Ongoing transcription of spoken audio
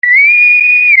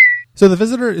So The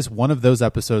Visitor is one of those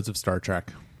episodes of Star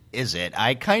Trek. Is it?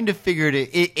 I kind of figured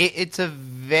it's a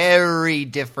very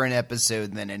different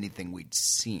episode than anything we'd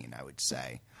seen, I would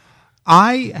say.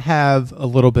 I have a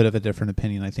little bit of a different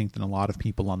opinion, I think, than a lot of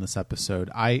people on this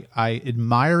episode. I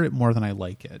admire it more than I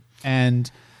like it. And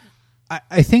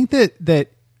I think that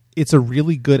it's a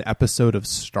really good episode of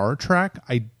Star Trek.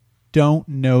 I don't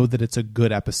know that it's a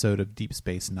good episode of Deep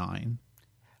Space Nine.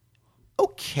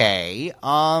 Okay.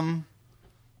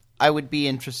 I would be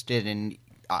interested in...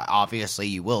 Obviously,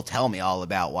 you will tell me all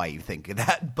about why you think of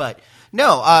that. But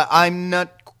no, I'm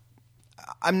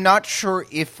not sure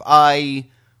if I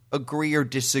agree or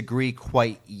disagree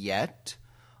quite yet.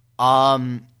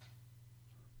 I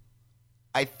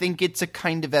think it's a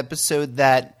kind of episode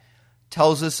that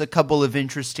tells us a couple of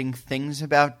interesting things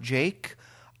about Jake.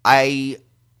 I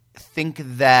think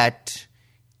that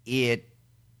it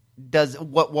does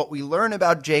what we learn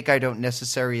about Jake. I don't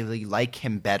necessarily like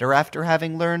him better after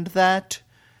having learned that.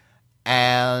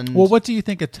 And well, what do you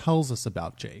think it tells us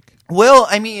about Jake? Well,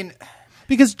 I mean,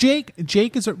 because Jake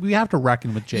is we have to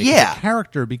reckon with Jake as a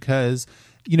character, because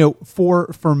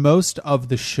for most of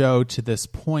the show to this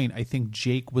point, I think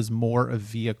Jake was more a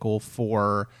vehicle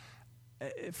for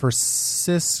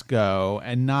Sisko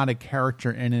and not a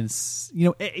character in his.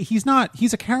 He's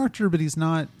a character, but he's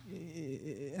not.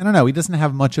 I don't know. He doesn't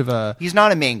have much of a. He's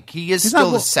not a main. He is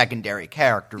still a secondary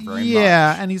character, very much.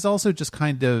 Yeah, and he's also just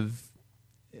kind of.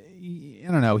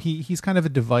 I don't know. He's kind of a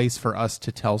device for us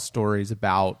to tell stories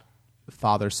about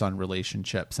father-son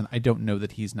relationships, and I don't know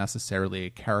that he's necessarily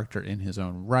a character in his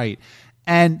own right.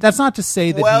 And that's not to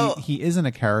say that he isn't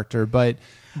a character, but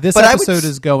this episode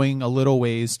is going a little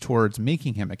ways towards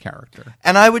making him a character.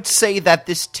 And I would say that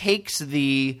this takes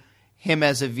him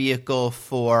as a vehicle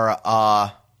for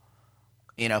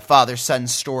father-son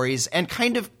stories, and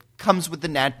kind of comes with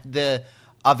the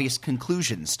obvious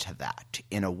conclusions to that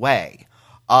in a way.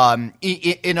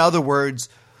 In other words,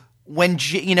 when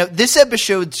this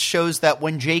episode shows that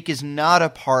when Jake is not a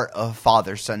part of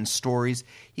father-son stories,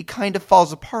 he kind of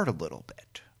falls apart a little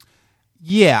bit.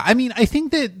 Yeah, I mean, I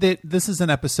think that this is an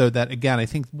episode that, again, I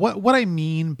think what I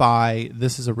mean by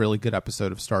this is a really good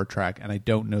episode of Star Trek, and I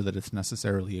don't know that it's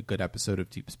necessarily a good episode of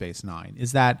Deep Space Nine,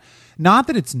 is that not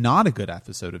that it's not a good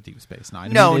episode of Deep Space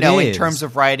Nine. No, in terms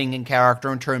of writing and character,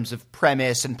 in terms of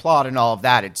premise and plot and all of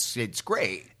that, it's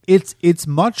great. It's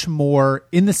much more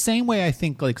in the same way I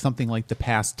think like something like the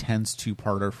Past Tense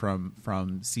two-parter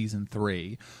from season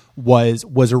 3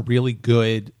 was a really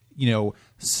good,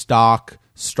 stock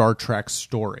Star Trek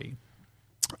story.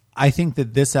 I think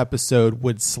that this episode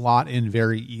would slot in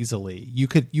very easily. You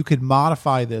could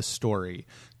modify this story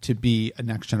to be a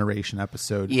Next Generation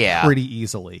episode pretty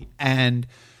easily. And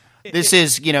this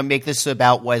is, make this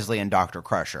about Wesley and Dr.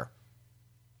 Crusher.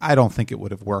 I don't think it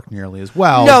would have worked nearly as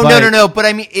well. No. But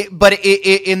I mean,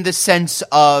 in the sense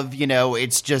of,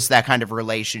 it's just that kind of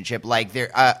relationship. Like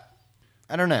I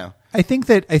don't know. I think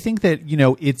that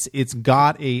it's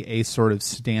got a sort of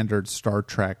standard Star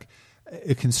Trek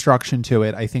construction to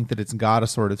it. I think that it's got a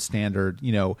sort of standard.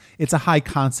 It's a high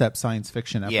concept science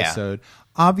fiction episode. Yeah.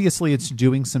 Obviously, it's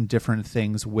doing some different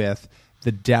things with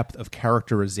the depth of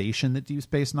characterization that Deep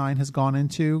Space Nine has gone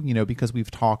into, because we've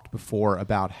talked before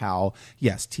about how,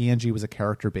 yes, TNG was a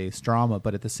character-based drama,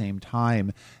 but at the same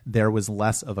time, there was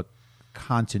less of a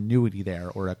continuity there,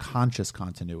 or a conscious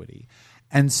continuity.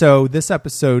 And so this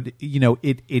episode,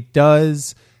 it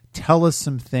does tell us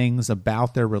some things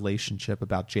about their relationship,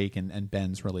 about Jake and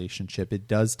Ben's relationship. It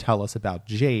does tell us about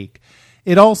Jake.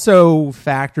 It also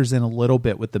factors in a little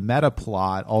bit with the meta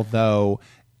plot, although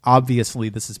obviously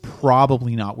this is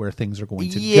probably not where things are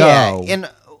going to go. In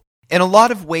a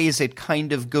lot of ways, it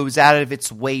kind of goes out of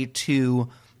its way to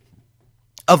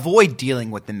avoid dealing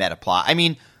with the meta plot. I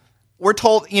mean, we're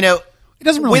told, it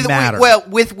doesn't really matter.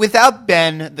 Without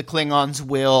Ben, the Klingons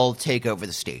will take over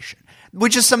the station,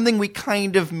 which is something we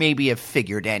kind of maybe have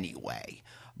figured anyway.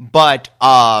 But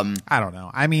I don't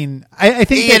know. I mean, I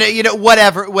think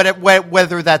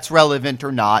whether that's relevant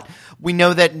or not, we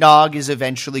know that Nog is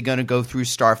eventually going to go through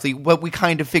Starfleet. But we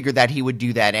kind of figured that he would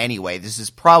do that anyway. This is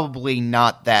probably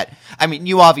not that. I mean,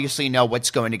 you obviously know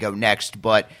what's going to go next,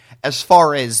 but as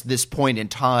far as this point in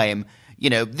time,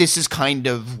 this is kind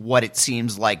of what it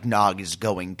seems like Nog is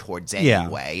going towards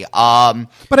anyway. Yeah.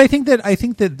 But I think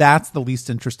that that's the least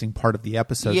interesting part of the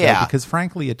episode, though, because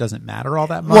frankly, it doesn't matter all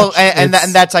that much. Well, and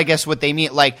that's, I guess, what they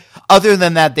mean. Like, other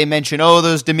than that, they mention,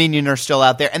 those Dominion are still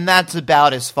out there, and that's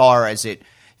about as far as it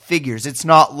figures. It's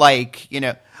not like,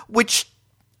 which,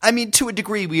 I mean, to a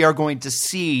degree, we are going to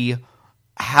see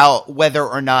whether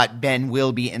or not Ben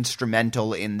will be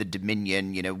instrumental in the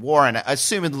Dominion, war, and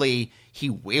assumedly he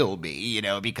will be,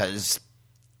 because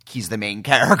he's the main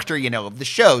character, of the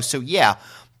show. So yeah,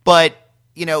 but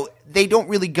they don't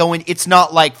really go in. It's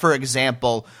not like, for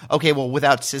example, okay, well,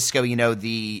 without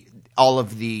Sisko, all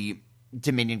of the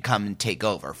Dominion come and take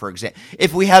over. For example,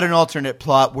 if we had an alternate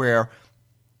plot where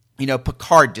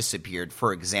Picard disappeared,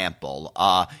 for example,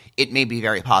 it may be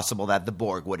very possible that the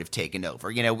Borg would have taken over.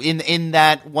 In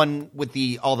that one with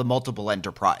all the multiple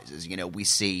enterprises, we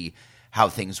see how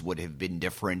things would have been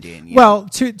different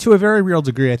to a very real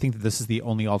degree. I think that this is the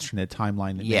only alternate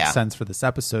timeline that makes sense for this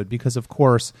episode, because of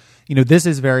course, this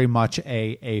is very much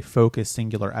a focused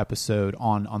singular episode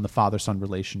on the father-son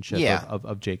relationship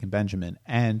of Jake and Benjamin.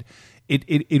 And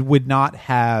it would not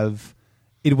have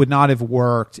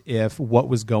worked if what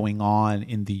was going on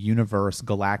in the universe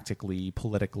galactically,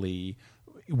 politically,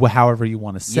 however you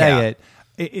want to say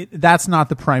it, that's not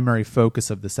the primary focus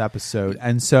of this episode.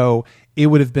 And so it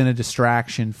would have been a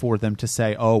distraction for them to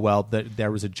say, oh, well,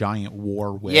 there was a giant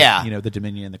war with the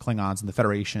Dominion and the Klingons and the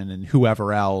Federation and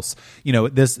whoever else.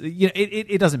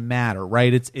 It doesn't matter,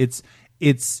 right?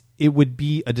 It would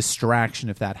be a distraction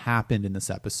if that happened in this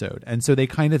episode. And so they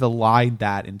kind of allied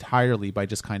that entirely by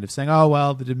just kind of saying, oh,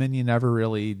 well, the Dominion never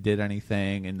really did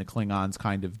anything and the Klingons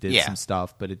kind of did some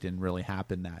stuff, but it didn't really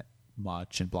happen that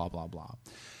much and blah, blah, blah.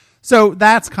 So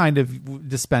that's kind of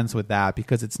dispense with that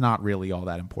because it's not really all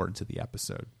that important to the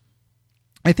episode.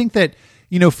 I think that,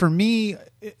 for me,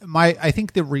 I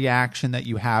think the reaction that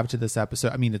you have to this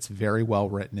episode, I mean, it's very well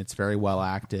written. It's very well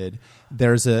acted.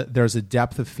 There's a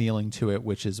depth of feeling to it,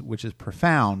 which is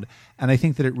profound. And I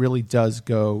think that it really does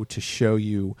go to show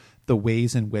you the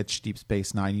ways in which Deep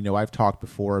Space Nine, I've talked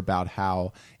before about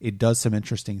how it does some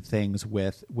interesting things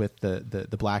with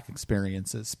the Black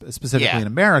experiences, specifically in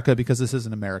America, because this is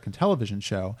an American television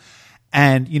show.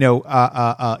 And,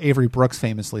 Avery Brooks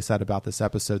famously said about this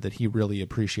episode that he really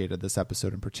appreciated this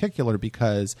episode in particular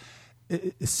because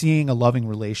seeing a loving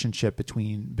relationship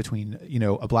between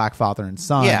a Black father and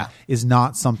son is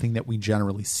not something that we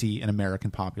generally see in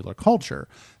American popular culture.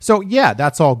 So,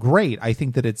 that's all great. I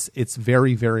think that it's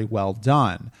very, very well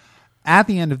done. At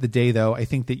the end of the day, though, I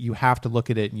think that you have to look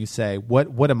at it and you say,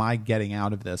 what am I getting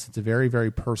out of this? It's a very,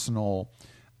 very personal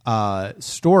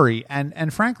story,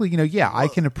 and frankly, I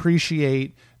can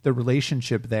appreciate the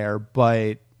relationship there,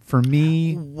 but for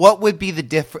me, what would be the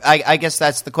difference? I guess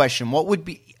that's the question. What would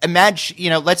be?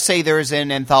 Imagine, let's say there's an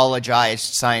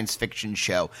anthologized science fiction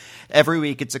show. Every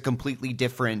week, it's a completely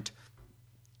different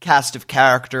cast of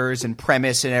characters and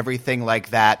premise and everything like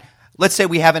that. Let's say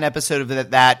we have an episode of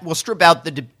that. We'll strip out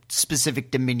the specific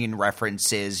Dominion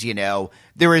references,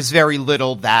 there is very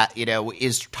little that,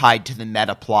 is tied to the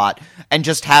meta plot, and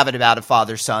just have it about a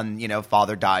father-son,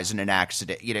 father dies in an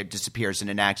accident, disappears in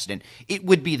an accident. It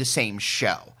would be the same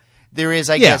show. There is,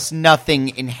 I guess,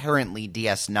 nothing inherently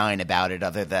DS9 about it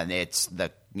other than it's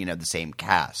the same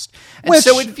cast. And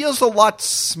so it feels a lot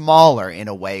smaller in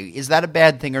a way. Is that a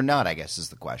bad thing or not, I guess, is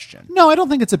the question. No, I don't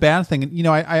think it's a bad thing.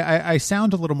 I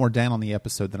sound a little more down on the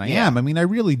episode than I am. I mean, I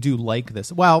really do like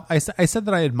this. Well, I said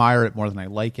that I admire it more than I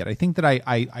like it. I think that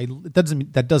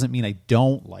that doesn't mean I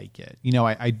don't like it.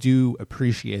 I do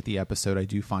appreciate the episode. I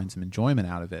do find some enjoyment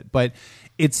out of it. But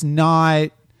it's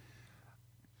not...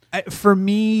 For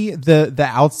me, the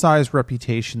outsized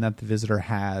reputation that The Visitor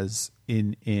has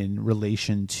in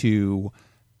relation to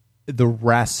the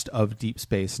rest of Deep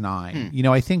Space Nine,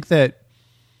 I think that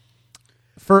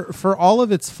for all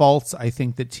of its faults, I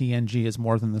think that TNG is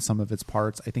more than the sum of its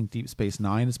parts. I think Deep Space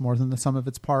Nine is more than the sum of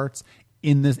its parts.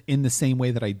 In the same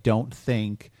way that I don't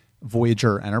think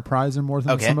Voyager or Enterprise are more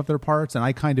than the sum of their parts, and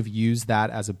I kind of use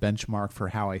that as a benchmark for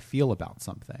how I feel about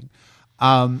something.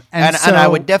 And I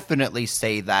would definitely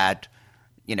say that,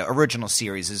 original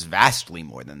series is vastly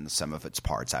more than the sum of its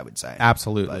parts, I would say.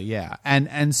 Absolutely, yeah.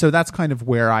 And so that's kind of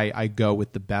where I go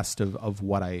with the best of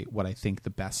what I think the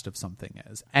best of something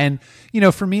is. And,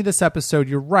 for me, this episode,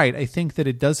 you're right. I think that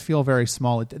it does feel very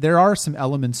small. There are some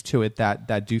elements to it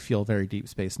that do feel very Deep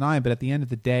Space Nine, but at the end of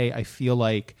the day, I feel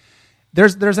like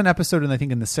There's an episode, I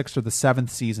think in the 6th or the 7th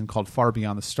season, called Far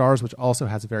Beyond the Stars, which also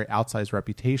has a very outsized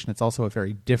reputation. It's also a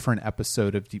very different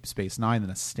episode of Deep Space Nine than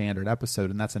a standard episode,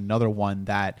 and that's another one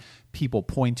that people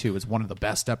point to as one of the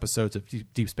best episodes of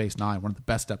Deep Space Nine, one of the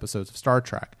best episodes of Star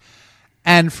Trek.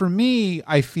 And for me,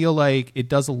 I feel like it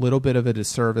does a little bit of a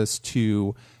disservice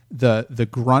to the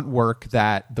grunt work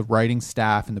that the writing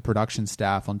staff and the production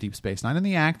staff on Deep Space Nine, and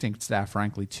the acting staff,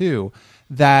 frankly, too,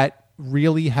 that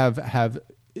really have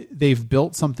they've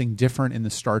built something different in the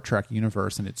Star Trek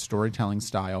universe and its storytelling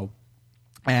style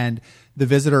And The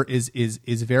Visitor is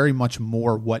very much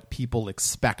more what people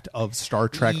expect of Star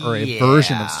Trek, or a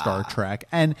version of Star Trek.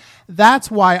 And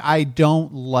that's why I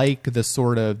don't like the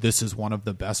sort of, this is one of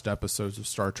the best episodes of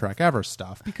Star Trek ever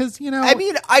stuff. Because, I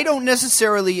mean, I don't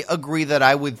necessarily agree that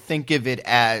I would think of it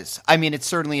as, I mean, it's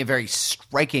certainly a very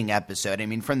striking episode. I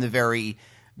mean, from the very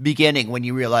beginning, when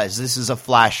you realize this is a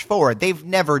flash forward, they've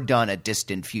never done a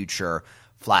distant future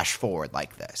flash forward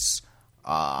like this.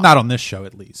 Not on this show,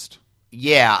 at least.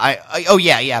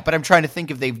 Yeah, but I'm trying to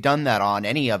think if they've done that on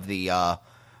any of the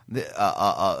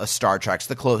Star Treks.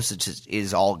 The closest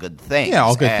is All Good Things. Yeah,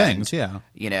 All Good Things, yeah.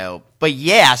 But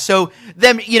yeah, so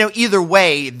them, either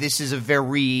way, this is a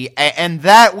very, and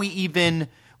that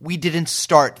we didn't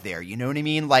start there, you know what I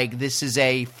mean? Like, this is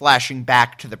a flashing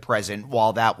back to the present,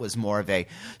 while that was more of a,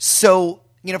 so,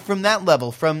 from that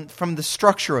level, from the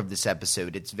structure of this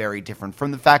episode, it's very different.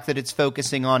 From the fact that it's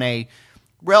focusing on a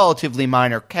relatively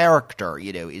minor character,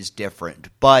 is different.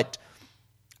 But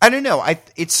I don't know.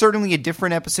 It's certainly a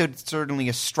different episode. It's certainly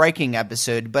a striking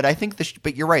episode. But I think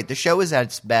but you're right. The show is at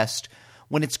its best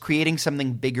when it's creating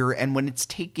something bigger, and when it's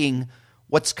taking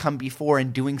what's come before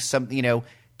and doing something,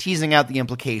 teasing out the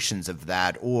implications of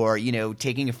that, or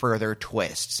taking a further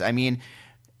twists. I mean,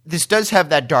 this does have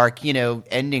that dark,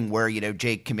 ending where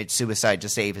Jake commits suicide to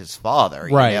save his father.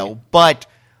 Right. But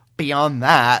beyond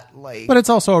that, but it's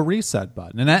also a reset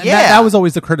button, and that was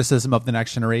always the criticism of The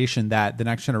Next Generation, that The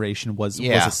Next Generation was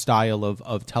a style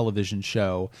of television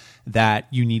show that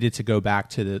you needed to go back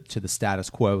to the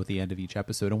status quo at the end of each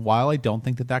episode. And while I don't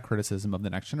think that criticism of The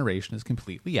Next Generation is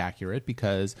completely accurate,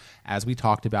 because as we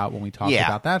talked about when we talked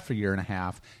about that for a year and a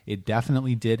half, it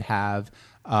definitely did have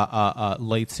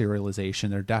late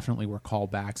serialization. There definitely were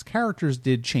callbacks. Characters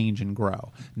did change and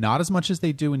grow, not as much as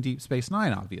they do in Deep Space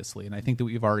Nine, obviously, and I think that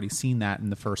we've already seen that in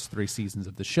the first 3 seasons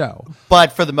of the show.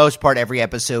 But for the most part, every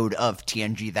episode of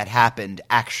TNG that happened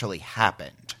actually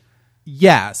happened.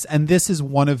 Yes, and this is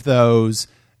one of those,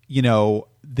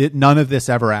 none of this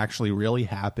ever actually really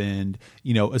happened.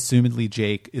 Assumedly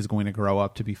Jake is going to grow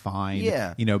up to be fine.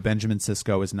 Yeah. Benjamin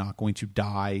Sisko is not going to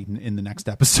die in the next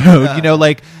episode.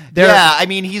 I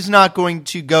mean, he's not going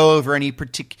to go over any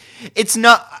particular. It's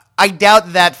not. I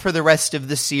doubt that for the rest of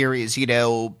the series,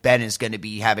 Ben is going to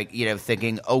be having,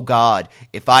 thinking, oh God,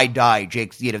 if I die,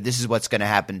 Jake, this is what's going to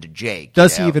happen to Jake.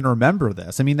 Does he even remember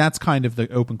this? I mean, that's kind of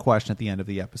the open question at the end of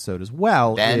the episode as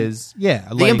well. Ben?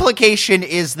 The implication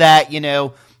is that,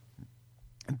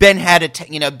 Ben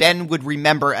had Ben would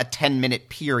remember a 10-minute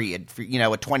period, for, a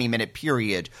 20-minute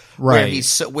period, right,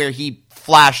 where he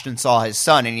flashed and saw his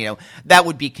son, and that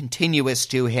would be continuous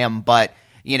to him. But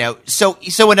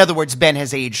so in other words, Ben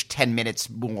has aged 10 minutes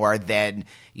more than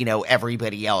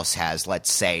everybody else has,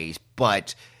 let's say.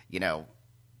 But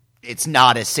it's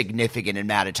not a significant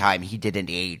amount of time. He didn't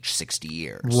age 60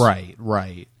 years.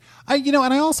 Right.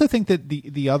 And I also think that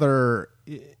the other,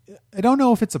 I don't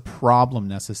know if it's a problem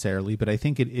necessarily, but I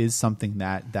think it is something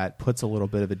that puts a little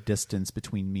bit of a distance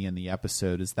between me and the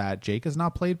episode, is that Jake is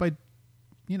not played by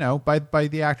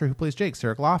the actor who plays Jake,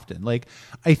 Sarah Lofton. Like,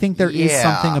 I think there is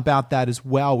something about that as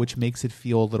well, which makes it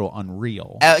feel a little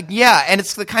unreal. And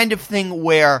it's the kind of thing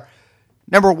where,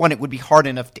 number one, it would be hard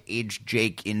enough to age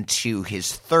Jake into his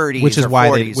 30s, which is or why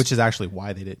 40s. Which is actually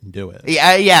why they didn't do it.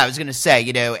 Yeah, I was going to say,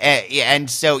 and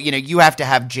so you have to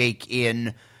have Jake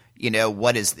in.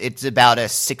 It's about a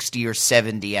 60 or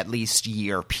 70 at least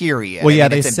year period. Well, yeah,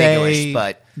 they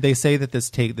say that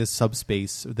this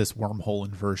subspace, this wormhole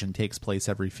inversion takes place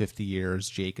every 50 years.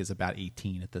 Jake is about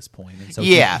 18 at this point, and so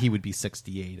he would be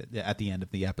 68 at the end of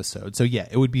the episode. So yeah,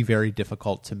 it would be very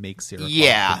difficult to make Sarah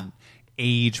Lofton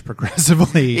age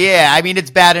progressively. Yeah, I mean, it's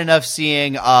bad enough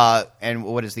seeing and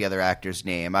what is the other actor's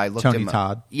name? I looked Tony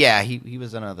Todd. Yeah, he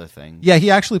was another thing. Yeah, he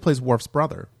actually plays Worf's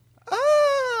brother.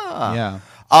 Ah. Yeah.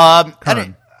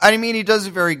 I mean, he does a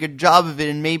very good job of it,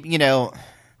 and maybe,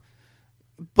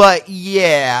 but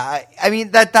yeah, I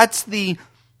mean, that's the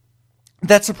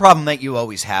problem that you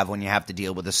always have when you have to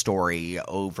deal with a story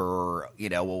over,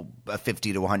 a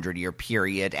 50 to 100 year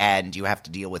period, and you have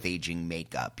to deal with aging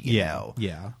makeup, you know.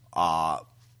 Yeah.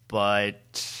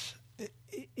 But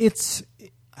it's,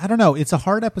 I don't know. It's a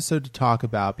hard episode to talk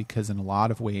about because in a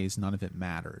lot of ways, none of it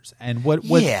matters. And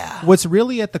what's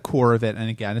really at the core of it, and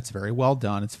again, it's very well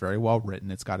done. It's very well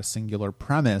written. It's got a singular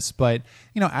premise. But,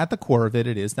 at the core of it,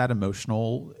 it is that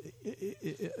emotional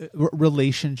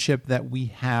relationship that we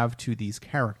have to these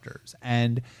characters.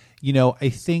 And, I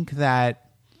think that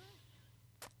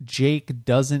Jake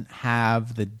doesn't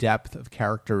have the depth of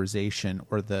characterization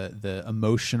or the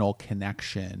emotional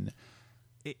connection.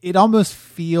 It almost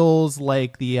feels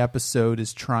like the episode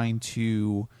is trying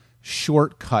to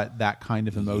shortcut that kind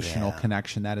of emotional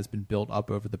connection that has been built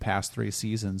up over the past 3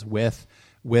 seasons with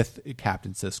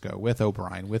Captain Sisko, with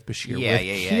O'Brien, with Bashir, with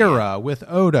Kira, with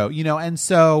Odo, and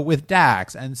so with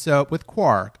Dax, and so with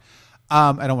Quark.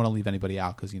 I don't want to leave anybody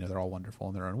out because they're all wonderful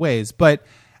in their own ways, but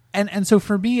and so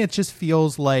for me, it just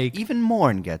feels like even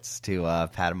Morn gets to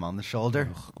pat him on the shoulder.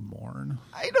 Ugh, Morn.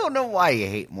 I don't know why you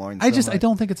hate Morn. I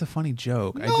don't think it's a funny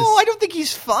joke. No, I don't think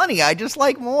he's funny. I just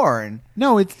like Morn.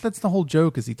 No, that's the whole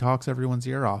joke is he talks everyone's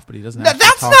ear off, but he doesn't. No,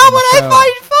 that's not what I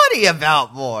find funny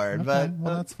about Morn. Okay, but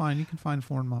well, that's fine. You can find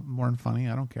Morn funny.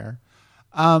 I don't care.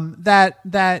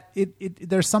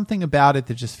 There's something about it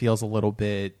that just feels a little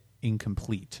bit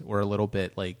incomplete or a little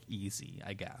bit like easy,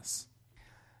 I guess.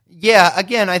 Yeah,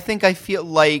 again, I feel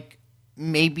like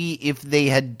maybe if they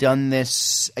had done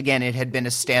this, again, it had been a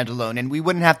standalone, and we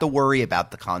wouldn't have to worry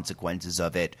about the consequences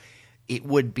of it. It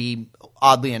would be,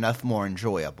 oddly enough, more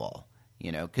enjoyable,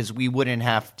 because we wouldn't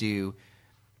have to,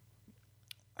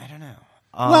 I don't know.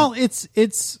 Well,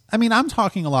 I mean, I'm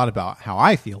talking a lot about how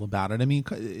I feel about it. I mean,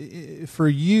 for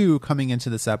you coming into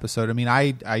this episode, I mean,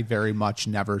 I very much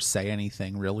never say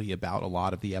anything really about a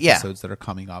lot of the episodes that are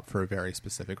coming up for a very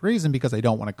specific reason, because I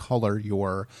don't want to color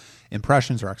your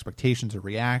impressions or expectations or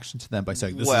reactions to them by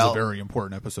saying this is a very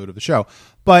important episode of the show.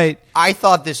 But I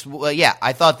thought this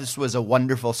was a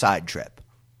wonderful side trip.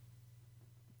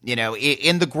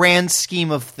 In the grand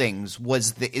scheme of things,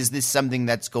 is this something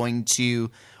that's going to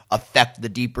affect the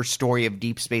deeper story of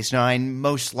Deep Space Nine?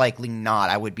 Most likely not.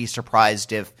 I would be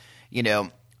surprised if,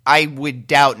 I would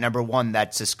doubt, number one,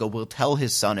 that Sisko will tell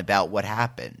his son about what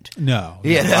happened. No.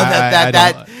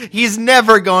 He's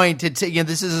never going to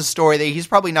this is a story that he's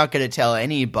probably not going to tell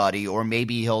anybody, or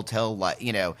maybe he'll tell,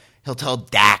 he'll tell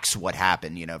Dax what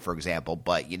happened, for example,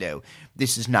 but,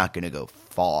 this is not going to go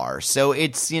far. So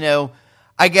it's,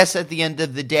 I guess at the end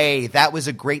of the day, that was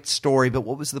a great story, but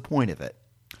what was the point of it?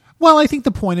 Well, I think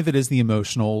the point of it is the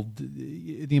emotional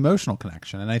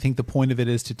connection, and I think the point of it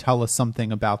is to tell us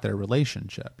something about their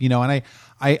relationship, and I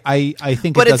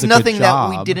think, but it does it's nothing a good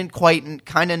job. that we didn't quite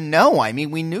kind of know. I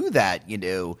mean, we knew that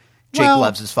Jake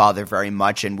loves his father very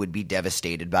much and would be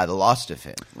devastated by the loss of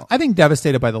him. I think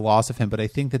devastated by the loss of him, but I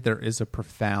think that there is a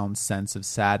profound sense of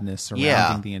sadness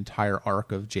surrounding the entire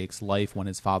arc of Jake's life when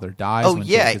his father dies when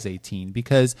Jake is 18.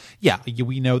 Because,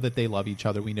 we know that they love each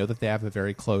other. We know that they have a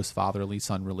very close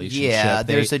fatherly-son relationship. Yeah,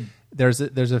 there's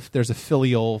a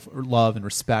filial love and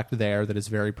respect there that is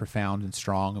very profound and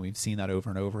strong, and we've seen that over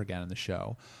and over again in the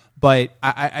show. But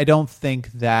I don't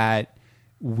think that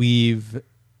we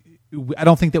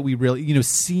really,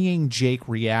 seeing Jake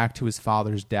react to his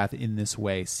father's death in this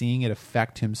way, seeing it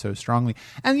affect him so strongly.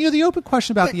 And, the open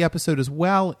question about the episode as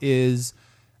well is,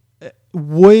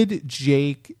 would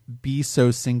Jake be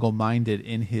so single-minded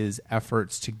in his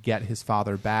efforts to get his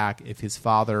father back if his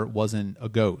father wasn't a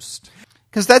ghost?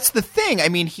 Because that's the thing. I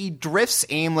mean, he drifts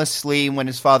aimlessly when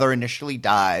his father initially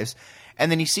dies, and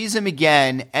then he sees him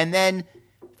again, and then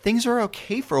things are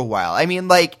okay for a while. I mean,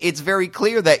 it's very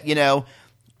clear that,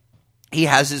 he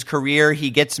has his career, he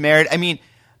gets married. I mean,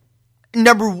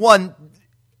 number one,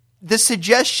 the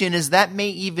suggestion is that may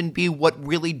even be what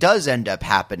really does end up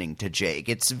happening to Jake.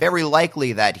 It's very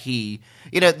likely that he,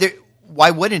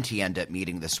 why wouldn't he end up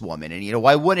meeting this woman? And,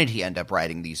 why wouldn't he end up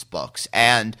writing these books?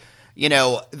 And,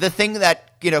 the thing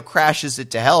that, crashes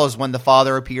it to hell is when the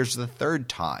father appears the third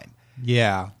time.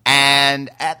 Yeah. And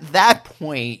at that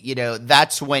point,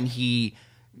 that's when he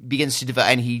begins to develop,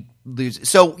 and he loses.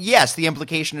 So, yes, the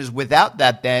implication is without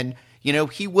that, then,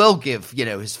 he will give,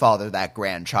 his father that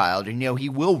grandchild, and, he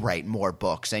will write more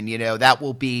books, and, that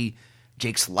will be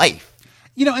Jake's life.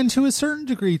 And to a certain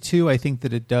degree, too, I think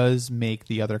that it does make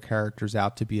the other characters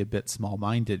out to be a bit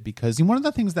small-minded, because one of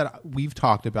the things that we've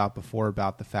talked about before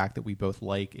about the fact that we both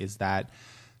like is that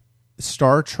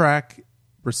Star Trek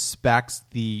respects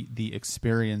the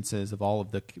experiences of all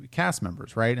of the cast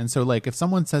members, right? And so, if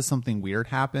someone says something weird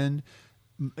happened,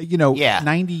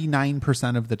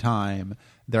 99% of the time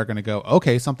they're going to go,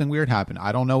 okay, something weird happened.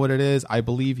 I don't know what it is. I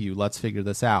believe you. Let's figure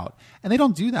this out. And they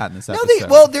don't do that in this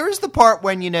episode. There is the part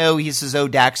when, he says, oh,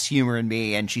 Dax humoring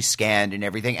me, and she's scanned and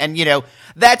everything. And,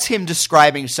 that's him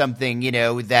describing something,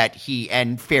 that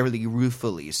and fairly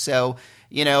ruefully. So,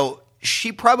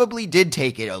 she probably did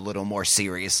take it a little more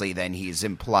seriously than he's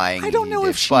implying. I don't know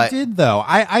if she did, though.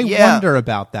 I wonder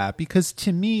about that, because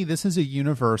to me, this is a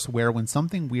universe where when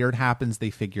something weird happens,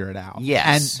 they figure it out. Yes.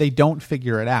 And they don't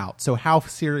figure it out. So how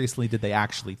seriously did they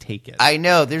actually take it? I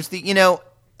know. There's the,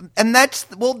 and that's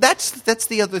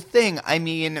the other thing. I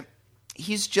mean,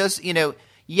 he's just,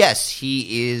 yes,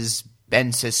 he is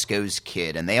Ben Sisko's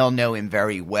kid, and they all know him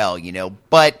very well,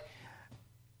 but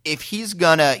if he's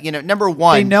gonna, number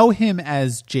one, they know him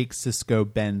as Jake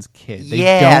Sisko, Ben's kid. They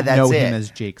don't know him as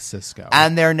Jake Sisko.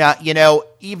 And they're not,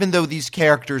 even though these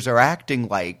characters are acting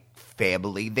like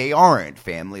family, they aren't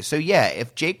family. So yeah,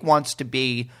 if Jake wants to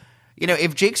be,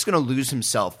 if Jake's going to lose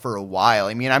himself for a while,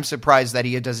 I mean, I'm surprised that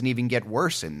he doesn't even get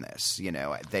worse in this,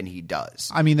 than he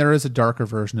does. I mean, there is a darker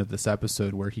version of this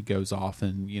episode where he goes off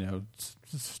and,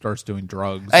 starts doing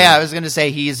drugs. Yeah, I was going to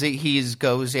say he's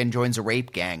goes and joins a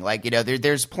rape gang. Like,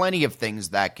 there's plenty of things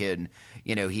that can,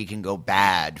 he can go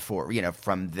bad for,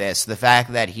 from this. The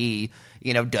fact that he,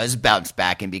 does bounce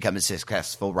back and become a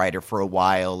successful writer for a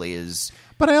while is...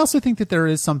 But I also think that there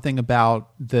is something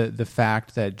about the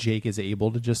fact that Jake is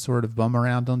able to just sort of bum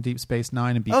around on Deep Space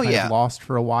Nine and be kind of lost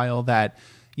for a while that,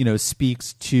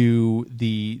 speaks to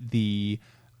the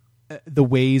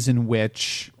ways in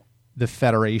which the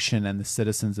Federation and the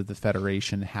citizens of the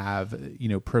Federation have,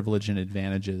 privilege and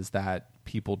advantages that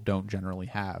people don't generally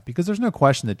have. Because there's no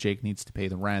question that Jake needs to pay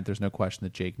the rent. There's no question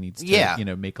that Jake needs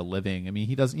to, make a living. I mean,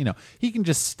 he does, he can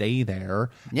just stay there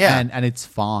and it's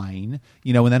fine,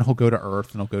 and then he'll go to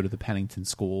Earth and he'll go to the Pennington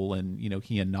School and,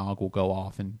 he and Nog will go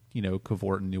off and,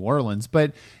 cavort in New Orleans.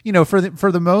 But,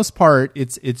 for the most part,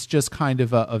 it's just kind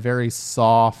of a very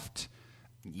soft...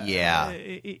 Yeah.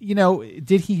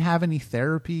 Did he have any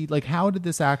therapy? Like, how did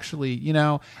this actually,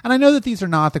 and I know that these are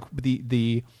not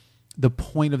the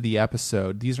point of the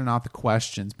episode. These are not the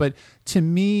questions, but to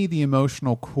me, the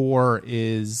emotional core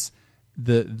is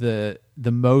the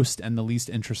most and the least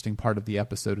interesting part of the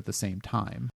episode at the same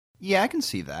time. Yeah, I can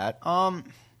see that. I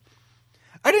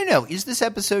don't know. Is this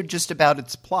episode just about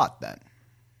its plot then?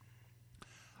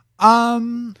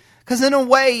 Because in a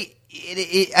way,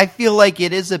 I feel like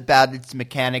it is about its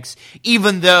mechanics,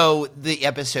 even though the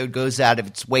episode goes out of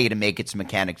its way to make its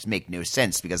mechanics make no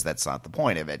sense, because that's not the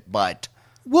point of it. But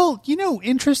well,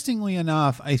 interestingly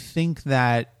enough, I think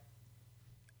that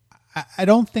I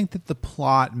don't think that the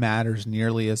plot matters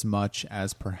nearly as much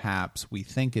as perhaps we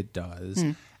think it does.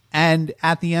 And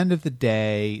at the end of the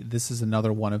day, this is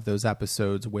another one of those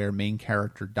episodes where main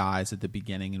character dies at the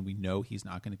beginning and we know he's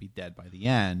not going to be dead by the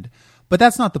end. But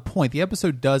that's not the point. The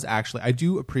episode does actually, I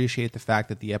do appreciate the fact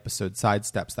that the episode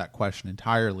sidesteps that question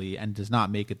entirely and does not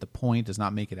make it the point, does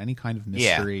not make it any kind of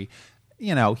mystery.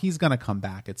 Yeah. He's going to come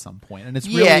back at some point. And it's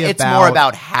really it's more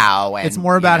about how. And, it's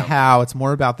more about how. It's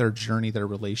more about their journey, their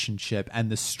relationship, and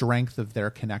the strength of their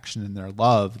connection and their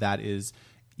love that is,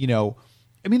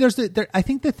 I mean, I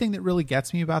think the thing that really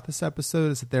gets me about this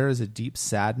episode is that there is a deep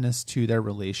sadness to their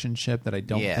relationship that I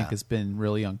don't think has been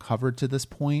really uncovered to this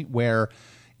point, where,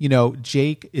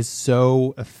 Jake is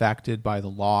so affected by the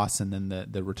loss and then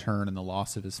the return and the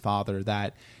loss of his father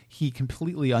that he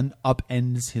completely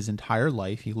upends his entire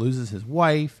life. He loses his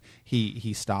wife.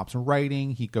 He stops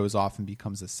writing. He goes off and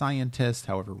becomes a scientist,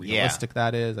 however realistic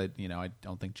that is. I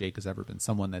don't think Jake has ever been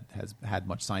someone that has had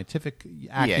much scientific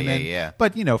acumen.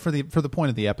 But, for the point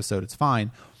of the episode, it's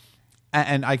fine.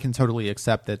 And I can totally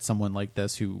accept that someone like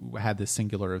this who had this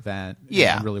singular event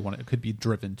and really could be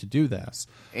driven to do this.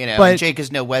 But Jake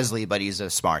is no Wesley, but he's a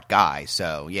smart guy,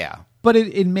 so yeah. But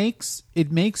it makes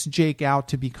Jake out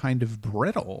to be kind of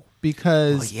brittle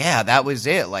because that was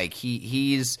it. Like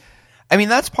he's I mean,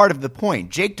 that's part of the point.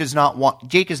 Jake is not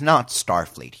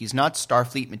Starfleet. He's not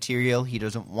Starfleet material. He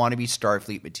doesn't want to be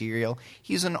Starfleet material.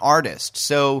 He's an artist.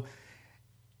 So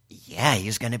yeah,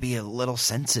 he's going to be a little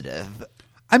sensitive.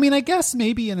 I mean, I guess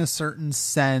maybe in a certain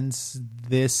sense,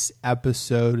 this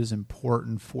episode is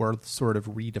important for sort of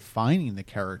redefining the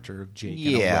character of Jake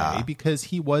in a way, because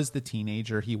he was the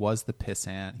teenager, he was the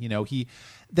pissant,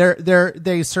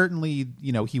 they certainly,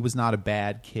 he was not a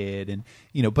bad kid and,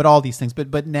 but all these things,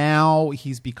 but now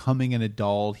he's becoming an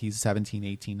adult. He's 17,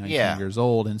 18, 19 years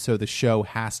old. And so the show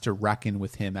has to reckon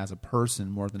with him as a person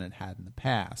more than it had in the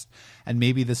past. And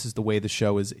maybe this is the way the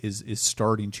show is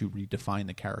starting to redefine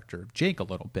the character of Jake a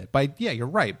little bit by, you're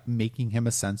right, making him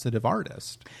a sensitive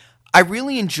artist. I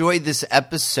really enjoyed this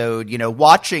episode,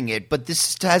 watching it, but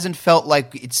this hasn't felt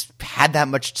like it's had that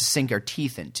much to sink our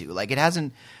teeth into. Like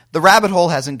the rabbit hole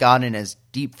hasn't gone in as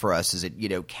deep for us as it,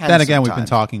 can. Then again, we've been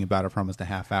talking about it for almost a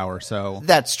half hour, so.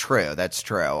 That's true.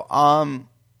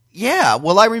 Yeah,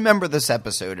 well, I remember this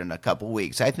episode in a couple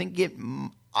weeks. I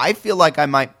feel like I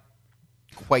might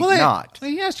not.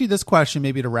 I asked you this question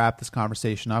maybe to wrap this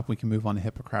conversation up. We can move on to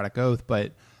Hippocratic Oath,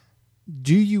 but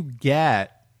do you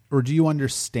get or do you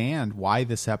understand why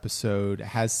this episode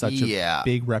has such a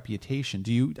big reputation?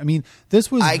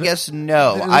 This was... I guess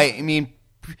no.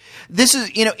 This is,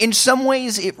 in some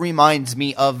ways it reminds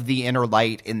me of The Inner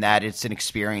Light in that it's an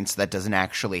experience that doesn't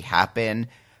actually happen,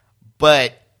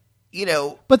 but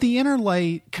But the Inner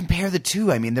Light, compare the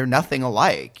two. I mean, they're nothing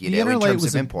alike. The Inner in Light terms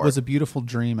of import. was a beautiful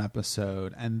dream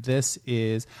episode, and this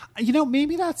is,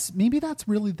 maybe that's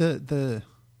really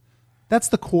that's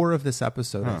the core of this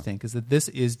episode. I think is that this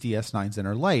is DS9's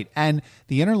Inner Light, and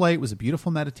the Inner Light was a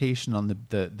beautiful meditation on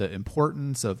the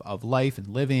importance of life and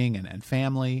living and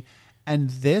family, and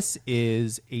this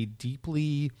is a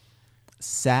deeply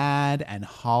sad and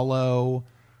hollow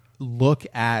look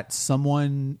at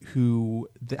someone who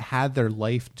had their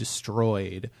life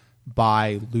destroyed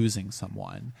by losing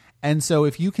someone. And so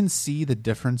if you can see the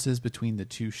differences between the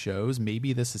two shows,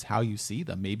 maybe this is how you see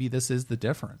them. Maybe this is the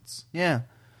difference. Yeah.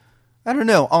 I don't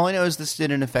know. All I know is this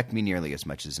didn't affect me nearly as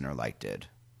much as Inner Light did.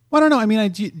 Well, I don't know. I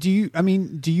mean,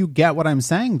 do you get what I'm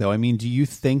saying, though? I mean, do you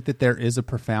think that there is a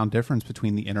profound difference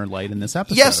between the Inner Light and this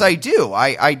episode? Yes, I do.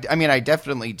 I mean, I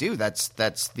definitely do.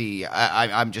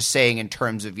 I'm just saying in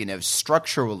terms of,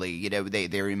 structurally,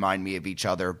 they remind me of each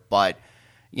other. But,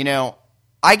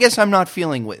 I guess I'm not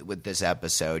feeling with this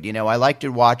episode. I liked it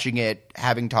watching it,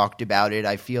 having talked about it.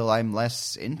 I feel I'm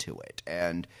less into it.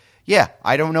 And, yeah,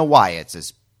 I don't know why it's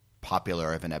as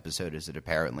popular of an episode as it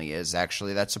apparently is.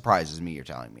 Actually, that surprises me, you're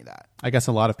telling me that. I guess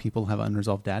a lot of people have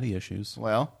unresolved daddy issues.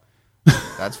 Well,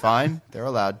 that's fine. They're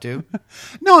allowed to.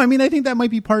 No, I mean, I think that might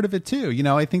be part of it too.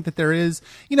 I think that there is,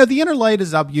 the Inner Light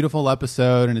is a beautiful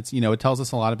episode, and it's, it tells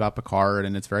us a lot about Picard,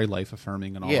 and it's very life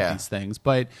affirming and all of these things.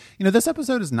 But, this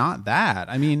episode is not that.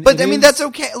 I mean, that's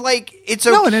okay. Like, it's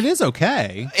okay. No, and it is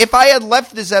okay. If I had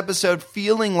left this episode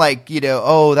feeling like,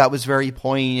 oh, that was very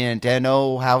poignant, and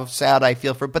oh, how sad I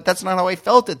feel for it, but that's not how I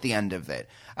felt at the end of it.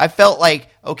 I felt like,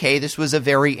 okay, this was a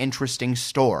very interesting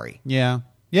story. Yeah.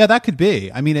 Yeah, that could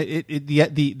be. I mean,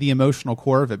 the emotional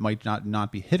core of it might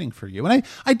not be hitting for you, and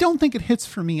I don't think it hits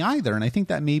for me either. And I think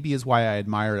that maybe is why I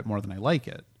admire it more than I like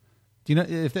it. Do you know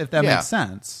if that makes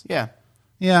sense? Yeah,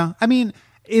 yeah. I mean,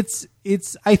 it's.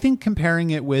 I think comparing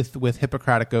it with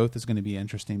Hippocratic Oath is going to be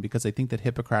interesting because I think that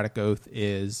Hippocratic Oath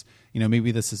is,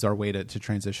 maybe this is our way to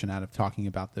transition out of talking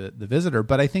about the Visitor,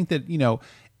 but I think that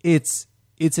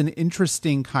it's an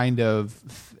interesting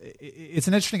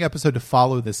episode to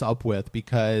follow this up with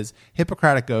because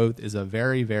Hippocratic Oath is a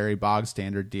very, very bog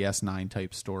standard DS9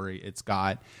 type story. It's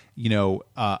got,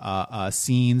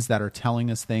 scenes that are telling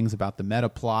us things about the meta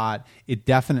plot. It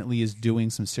definitely is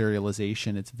doing some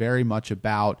serialization. It's very much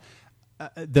about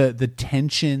the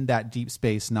tension that Deep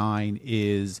Space Nine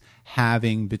is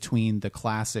having between the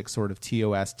classic sort of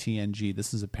TOS, TNG,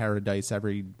 this is a paradise,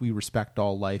 we respect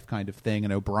all life kind of thing,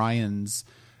 and O'Brien's,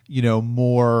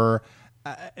 more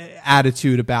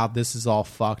attitude about this is all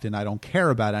fucked and I don't care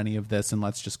about any of this and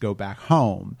let's just go back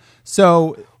home.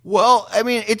 So, well, I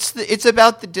mean, it's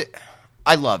about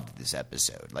I loved this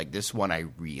episode. Like, this one I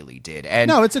really did. And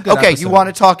no, it's a good episode. You want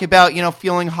to talk about,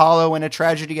 feeling hollow and a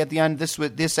tragedy at the end?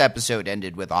 This episode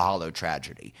ended with a hollow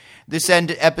tragedy. This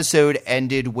episode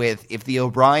ended with, if the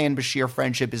O'Brien-Bashir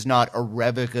friendship is not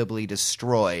irrevocably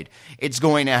destroyed, it's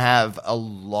going to have a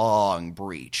long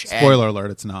breach. Spoiler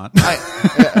alert, it's not.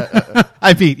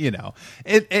 I mean,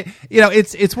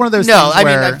 it's one of those things I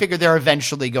mean, I figure they're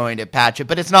eventually going to patch it,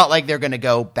 but it's not like they're going to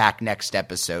go back next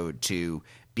episode to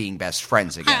being best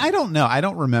friends again. I don't know. I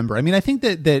don't remember. I mean, I think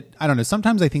that I don't know.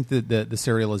 Sometimes I think that the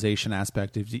serialization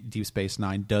aspect of Deep Space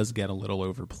Nine does get a little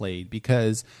overplayed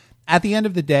because at the end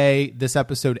of the day, this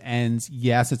episode ends.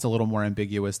 Yes, it's a little more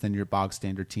ambiguous than your bog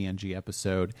standard TNG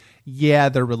episode. Yeah,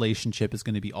 their relationship is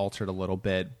going to be altered a little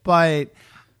bit, but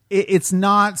it's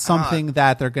not something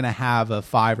that they're going to have a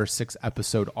 5 or 6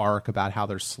 episode arc about how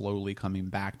they're slowly coming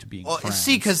back to being friends.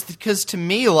 See, because to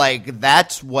me, like,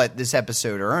 that's what this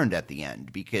episode earned at the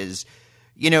end. Because,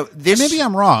 this... Maybe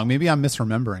I'm wrong. Maybe I'm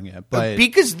misremembering it. But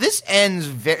because this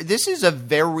ends... This is a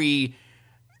very...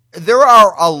 There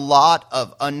are a lot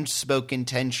of unspoken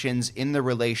tensions in the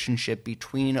relationship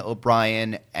between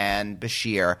O'Brien and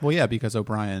Bashir. Well, yeah, because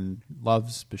O'Brien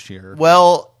loves Bashir.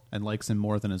 Well... and likes him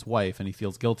more than his wife, and he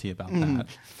feels guilty about that.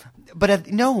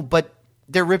 But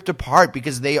they're ripped apart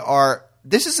because they are.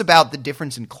 This is about the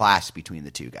difference in class between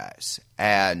the two guys,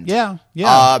 and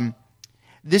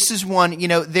this is one.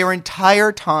 Their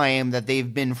entire time that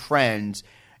they've been friends,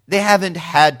 they haven't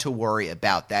had to worry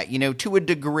about that. To a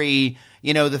degree,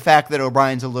 the fact that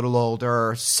O'Brien's a little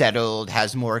older, settled,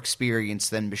 has more experience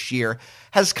than Bashir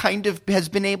has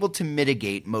been able to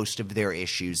mitigate most of their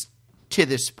issues to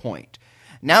this point.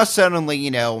 Now suddenly,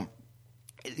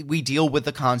 we deal with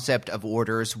the concept of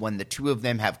orders when the two of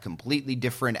them have completely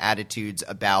different attitudes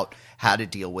about how to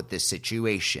deal with this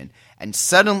situation. And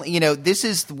suddenly, this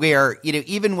is where,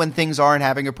 even when things aren't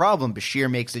having a problem,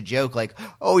 Bashir makes a joke like,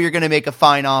 oh, you're going to make a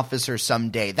fine officer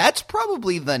someday. That's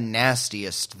probably the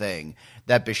nastiest thing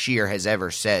that Bashir has ever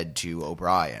said to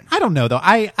O'Brien. I don't know, though.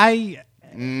 I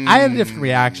had a different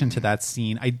reaction to that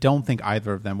scene. I don't think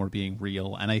either of them were being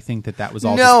real, and I think that was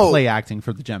all just play acting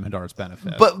for the Jem'Hadar's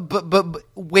benefit. But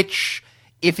which,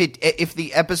 if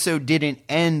the episode didn't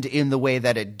end in the way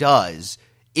that it does,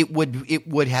 it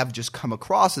would have just come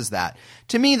across as that.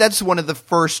 To me, that's one of the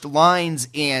first lines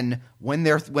in when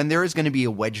there is going to be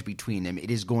a wedge between them. It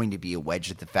is going to be a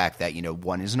wedge at the fact that, you know,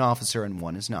 one is an officer and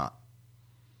one is not.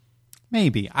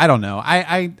 Maybe. I don't know.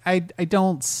 I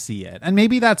don't see it. And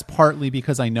maybe that's partly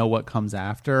because I know what comes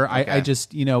after. Okay. I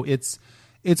just, you know, it's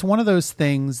one of those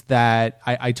things that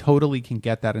I totally can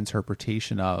get that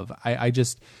interpretation of. I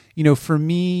just, you know, for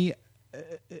me,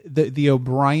 the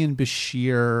O'Brien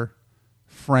Bashir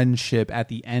friendship at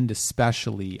the end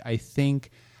especially,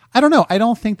 I don't know. I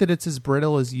don't think that it's as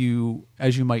brittle as you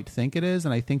might think it is.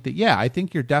 And I think that, I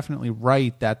think you're definitely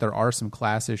right that there are some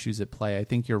class issues at play. I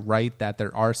think you're right that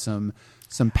there are some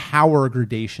power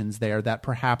gradations there that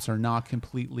perhaps are not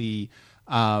completely.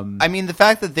 I mean, the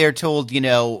fact that they're told, you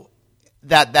know,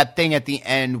 that thing at the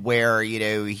end where, you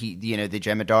know, the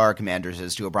Jem'Hadar commander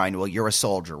says to O'Brien, well, you're a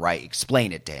soldier, right?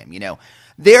 Explain it to him, you know.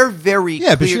 They're very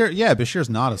clear. Bashir's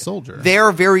not a soldier.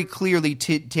 They're very clearly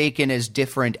taken as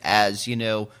different as, you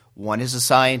know, one is a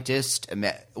scientist,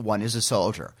 one is a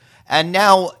soldier. And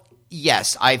now,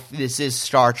 yes, this is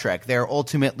Star Trek. They're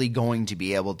ultimately going to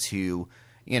be able to,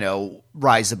 you know,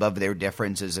 rise above their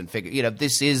differences and figure, you know,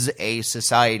 this is a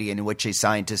society in which a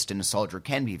scientist and a soldier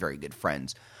can be very good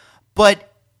friends. But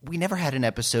we never had an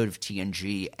episode of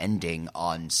TNG ending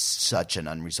on such an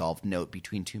unresolved note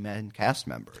between two main cast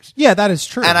members. Yeah, that is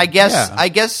true. And I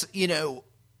guess, you know,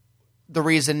 the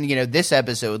reason, you know, this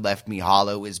episode left me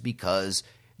hollow is because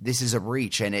this is a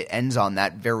breach and it ends on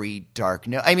that very dark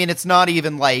note. I mean, it's not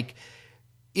even like,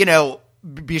 you know,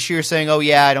 Bashir saying, oh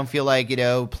yeah, I don't feel like, you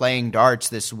know, playing darts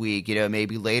this week, you know,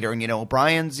 maybe later. And, you know,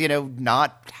 O'Brien's, you know,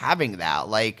 not having that.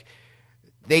 Like,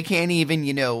 they can't even,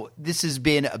 you know, this has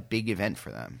been a big event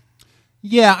for them.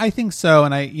 Yeah, I think so.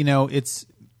 And I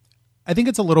think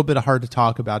it's a little bit hard to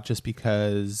talk about just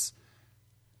because,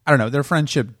 I don't know, their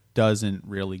friendship doesn't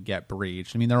really get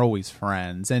breached. I mean, they're always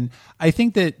friends. And I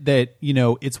think that, you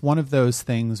know, it's one of those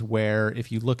things where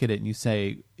if you look at it and you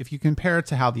say, if you compare it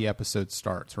to how the episode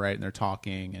starts, right, and they're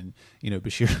talking and, you know,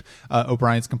 Bashir,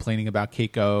 O'Brien's complaining about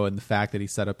Keiko and the fact that he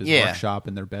set up his workshop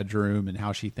in their bedroom and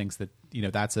how she thinks that, you know,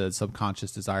 that's a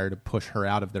subconscious desire to push her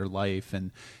out of their life.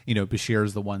 And, you know,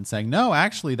 Bashir's the one saying, no,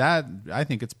 actually I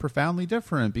think it's profoundly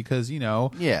different because, you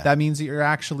know, that means that you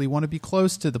actually want to be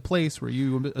close to the place where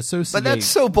you associate. But that's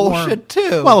so bullshit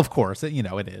too. Well, of course, you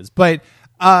know, it is. But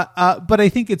I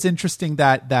think it's interesting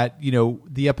that, you know,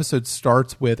 the episode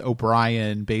starts with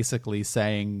O'Brien basically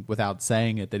saying, without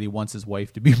saying it, that he wants his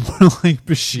wife to be more like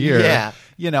Bashir. Yeah.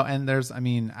 You know, and there's, I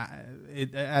mean,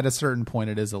 at a certain point,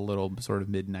 it is a little sort of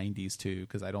mid-90s too,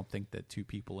 because I don't think that two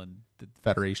people in the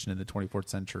Federation in the 24th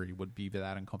century would be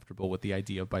that uncomfortable with the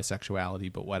idea of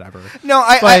bisexuality, but whatever. No,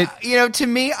 you know, to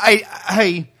me,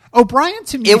 O'Brien,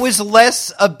 to me, it was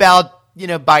less about, you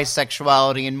know,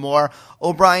 bisexuality and more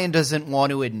O'Brien doesn't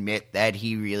want to admit that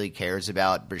he really cares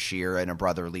about Bashir in a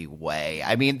brotherly way.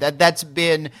 I mean, there's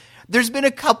been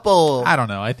a couple. I don't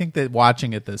know. I think that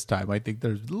watching it this time, I think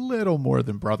there's a little more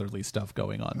than brotherly stuff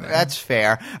going on there. That's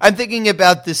fair. I'm thinking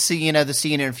about the scene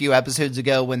in a few episodes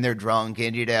ago when they're drunk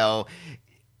and, you know,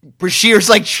 Bashir's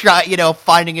like, you know,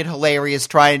 finding it hilarious,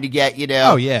 trying to get, you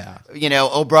know, you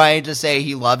know, O'Brien to say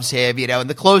he loves him, you know, and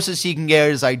the closest he can get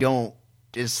is I don't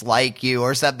dislike you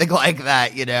or something like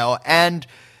that, you know. And,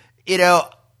 you know,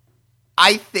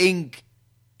 I think,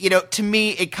 you know, to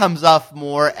me it comes off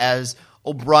more as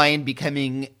O'Brien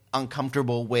becoming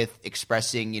uncomfortable with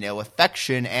expressing, you know,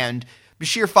 affection and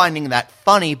Bashir finding that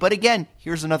funny. But again,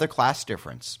 here's another class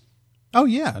difference. Oh,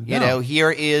 yeah. No. You know, here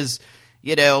is,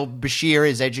 you know, Bashir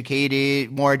is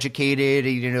more educated,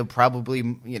 you know, probably,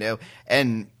 you know,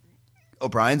 and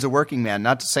O'Brien's a working man.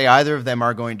 Not to say either of them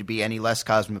are going to be any less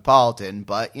cosmopolitan,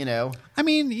 but, you know. I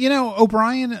mean, you know,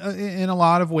 O'Brien in a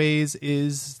lot of ways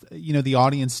is, you know, the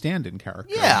audience stand-in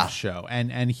character in the show.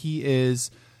 And he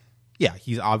is... Yeah,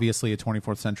 he's obviously a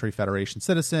 24th century Federation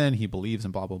citizen. He believes in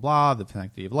blah, blah, blah, the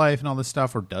sanctity of life and all this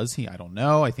stuff. Or does he? I don't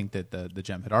know. I think that the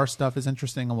Jem'Hadar stuff is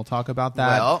interesting, and we'll talk about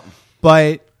that. Well.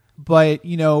 But,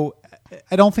 you know,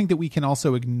 I don't think that we can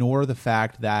also ignore the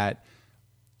fact that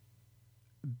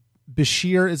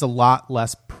Bashir is a lot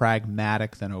less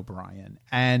pragmatic than O'Brien.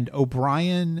 And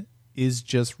O'Brien is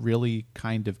just really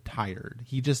kind of tired.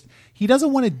 He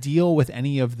doesn't want to deal with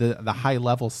any of the high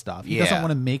level stuff. He doesn't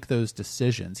want to make those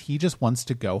decisions. He just wants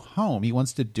to go home. He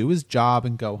wants to do his job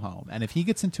and go home. And if he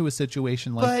gets into a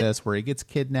situation like this where he gets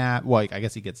kidnapped, well, I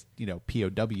guess he gets,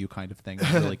 POW kind of thing,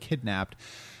 really kidnapped.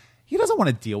 He doesn't want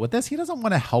to deal with this. He doesn't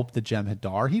want to help the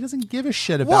Jem'Hadar. He doesn't give a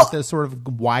shit about the sort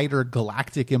of wider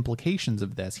galactic implications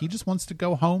of this. He just wants to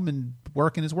go home and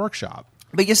work in his workshop.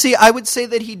 But you see, I would say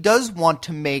that he does want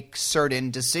to make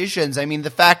certain decisions. I mean, the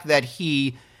fact that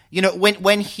he,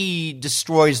 when he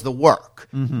destroys the work,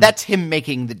 that's him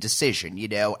making the decision,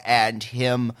 and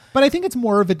him. But I think it's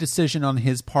more of a decision on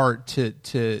his part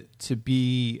to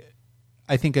be,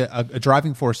 I think, a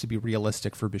driving force to be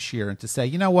realistic for Bashir and to say,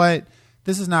 you know what,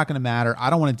 this is not going to matter. I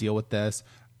don't want to deal with this.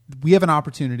 We have an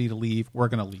opportunity to leave. We're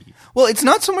going to leave. Well, it's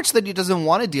not so much that he doesn't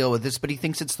want to deal with this, but he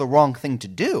thinks it's the wrong thing to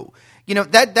do.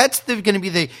 That's going to be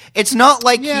the. It's not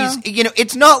like he's.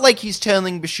 It's not like he's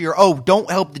telling Bashir, "Oh, don't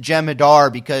help the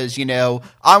Jem'Hadar because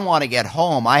I want to get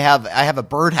home. I have a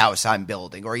birdhouse I'm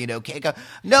building," or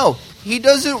no, he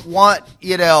doesn't want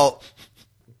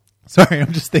Sorry,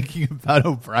 I'm just thinking about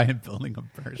O'Brien building a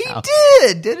birdhouse.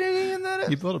 He didn't he?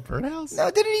 He built a birdhouse? No,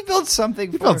 didn't he build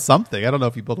something? He built something. I don't know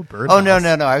if he built a birdhouse. Oh,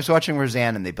 no. I was watching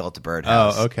Roseanne and they built a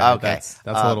birdhouse. Oh, okay. That's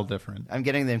a little different. I'm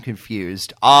getting them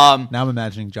confused. Now I'm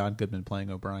imagining John Goodman playing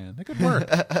O'Brien. That could work.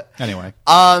 Anyway.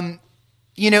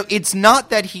 It's not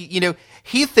that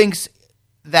he thinks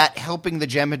that helping the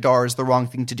Jem'Hadar is the wrong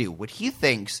thing to do. What he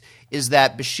thinks is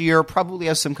that Bashir probably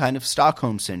has some kind of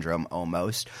Stockholm syndrome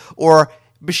almost, or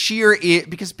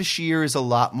because Bashir is a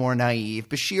lot more naive.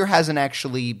 Bashir hasn't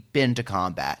actually been to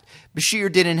combat.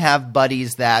 Bashir didn't have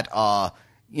buddies that,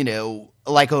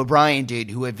 like O'Brien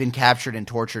did, who had been captured and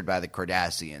tortured by the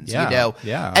Cardassians.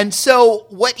 Yeah. And so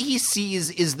what he sees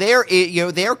is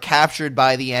they're captured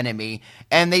by the enemy,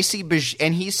 and he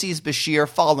sees Bashir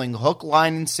following hook,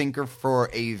 line, and sinker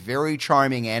for a very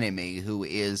charming enemy who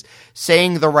is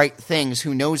saying the right things,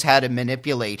 who knows how to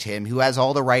manipulate him, who has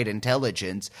all the right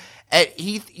intelligence.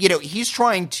 He's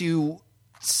trying to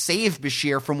save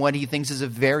Bashir from what he thinks is a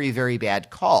very, very bad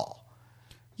call.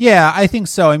 Yeah, I think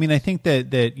so. I mean, I think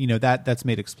that's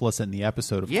made explicit in the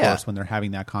episode, of course, when they're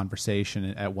having that conversation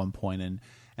at one point,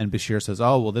 and Bashir says,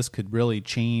 "Oh, well, this could really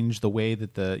change the way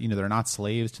that they're not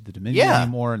slaves to the Dominion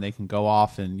anymore, and they can go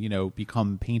off and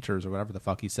become painters or whatever the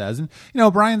fuck he says." And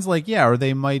Brian's like, "Yeah, or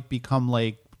they might become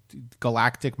like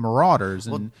galactic marauders."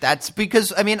 And well, that's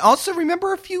because also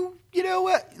remember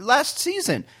last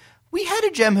season, we had a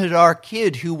Jem'Hadar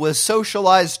kid who was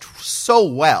socialized so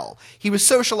well. He was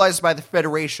socialized by the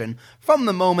Federation from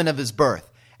the moment of his birth,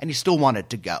 and he still wanted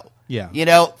to go.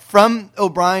 Yeah. From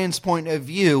O'Brien's point of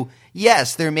view,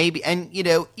 yes, there may be, and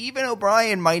even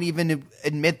O'Brien might even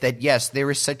admit that yes,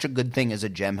 there is such a good thing as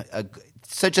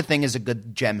such a thing as a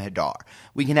good Jem'Hadar.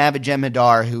 We can have a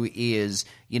Jem'Hadar who is,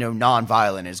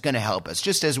 nonviolent, is going to help us,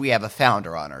 just as we have a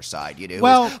founder on our side,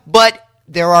 But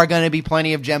there are going to be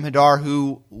plenty of Jem'Hadar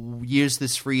who use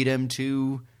this freedom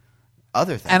to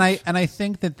other things. And I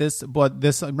think that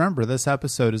this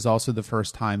episode is also the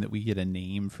first time that we get a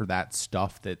name for that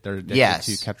stuff that they're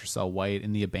addicted to, Ketracel White.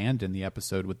 In the Abandon, the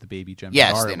episode with the baby Jem'Hadar, they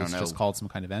it was don't know. Just called some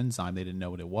kind of enzyme. They didn't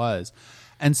know what it was.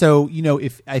 And so,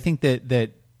 if I think that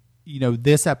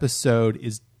this episode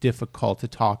is difficult to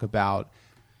talk about.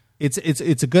 It's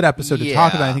a good episode to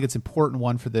talk about. I think it's an important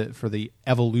one for the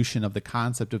evolution of the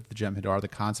concept of the Jem'Hadar, the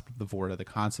concept of the Vorta, the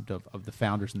concept of the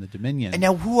founders in the Dominion. And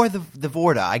now, who are the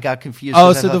Vorta? I got confused.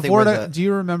 Oh, so the Vorta. Do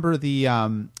you remember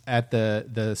at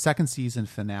the second season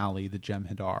finale, the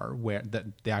Jem'Hadar, where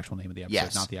the actual name of the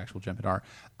episode, not the actual Jem'Hadar,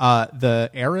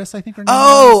 the Eris, I think her name.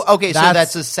 Oh, okay. So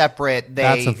that's a separate.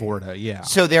 That's a Vorta. Yeah.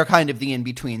 So they're kind of the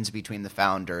in-betweens between the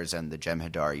founders and the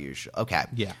Jem'Hadar. Usually, okay.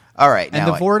 Yeah. All right. And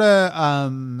the Vorta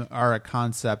are a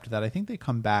concept that I think they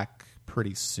come back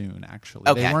pretty soon, actually.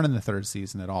 Okay. They weren't in the third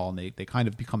season at all, and they kind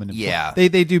of become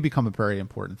they do become a very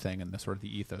important thing in the sort of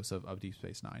the ethos of Deep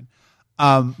Space Nine.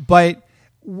 But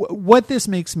what this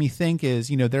makes me think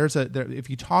is, if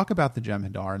you talk about the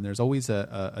Jem'Hadar, and there's always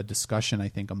a discussion, I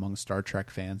think, among Star Trek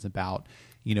fans about,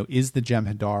 is the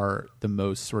Jem'Hadar the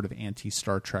most sort of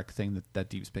anti-Star Trek thing that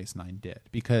Deep Space Nine did?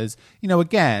 Because,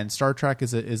 again, Star Trek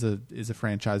is a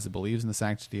franchise that believes in the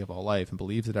sanctity of all life and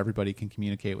believes that everybody can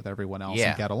communicate with everyone else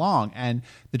and get along. And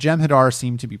the Jem'Hadar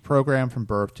seem to be programmed from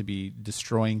birth to be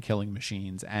destroying, killing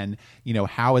machines. And,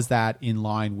 how is that in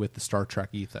line with the Star Trek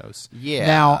ethos? Yeah.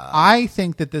 Now, I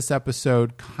think that this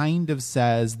episode kind of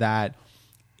says that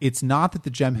it's not that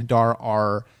the Jem'Hadar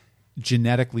are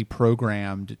genetically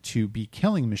programmed to be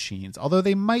killing machines, although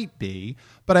they might be,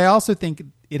 but I also think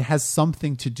it has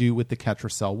something to do with the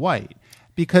Ketracel White.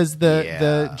 because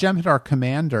the Jem'Hadar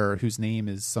commander, whose name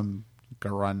is some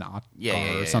Garanat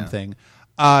or something,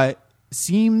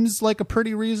 seems like a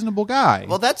pretty reasonable guy.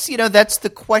 Well, that's the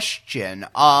question.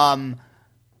 And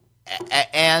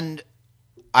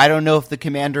I don't know if the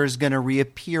commander is going to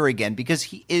reappear again, because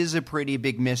he is a pretty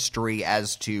big mystery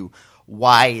as to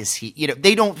why is he.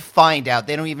 They don't find out.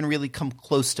 They don't even really come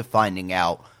close to finding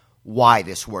out why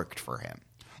this worked for him.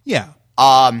 Yeah.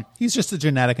 He's just a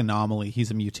genetic anomaly.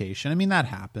 He's a mutation. I mean, that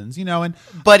happens,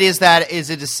 but is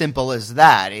it as simple as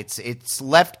that? It's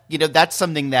left. That's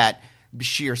something that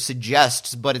Bashir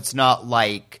suggests, but it's not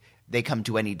like they come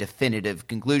to any definitive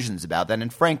conclusions about that.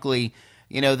 And frankly,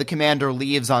 the commander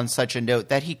leaves on such a note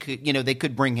that he could, they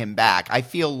could bring him back. I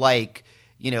feel like,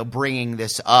 bringing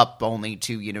this up only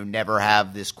to, never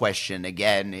have this question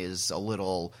again is a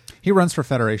little. He runs for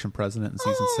Federation president in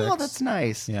season 6. Oh, that's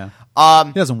nice. Yeah.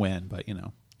 He doesn't win, but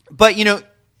But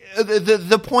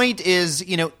the point is,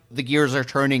 the gears are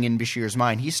turning in Bashir's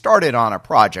mind. He started on a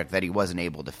project that he wasn't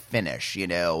able to finish.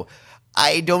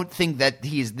 I don't think that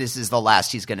this is the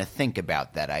last he's going to think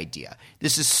about that idea.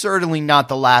 This is certainly not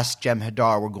the last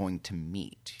Jem'Hadar we're going to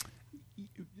meet.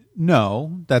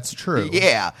 No, that's true.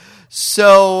 Yeah.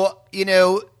 So,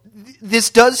 this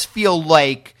does feel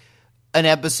like an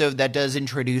episode that does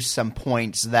introduce some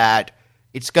points that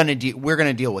we're going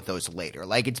to deal with those later.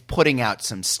 Like, it's putting out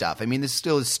some stuff. I mean, this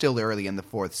is still early in the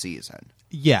 4th season.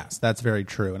 Yes, that's very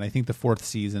true. And I think the 4th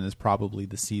season is probably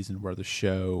the season where the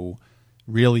show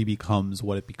really becomes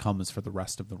what it becomes for the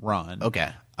rest of the run.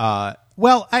 Okay.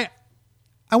 Well, I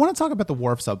want to talk about the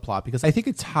Worf subplot because I think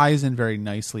it ties in very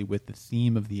nicely with the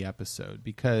theme of the episode,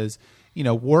 because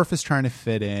Worf is trying to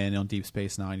fit in on Deep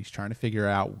Space Nine. He's trying to figure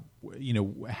out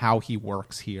how he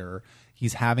works here.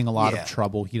 He's having a lot of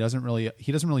trouble. He doesn't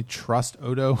really trust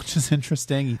Odo, which is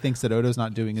interesting. He thinks that Odo's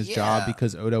not doing his job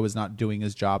because Odo is not doing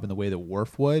his job in the way that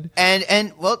Worf would.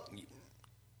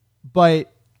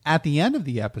 But at the end of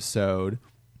the episode,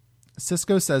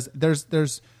 Sisko says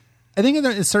I think in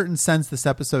a certain sense this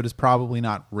episode is probably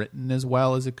not written as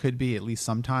well as it could be, at least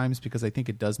sometimes, because I think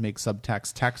it does make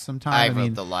subtext text sometimes. I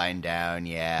wrote the line down,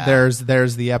 yeah. There's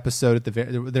the episode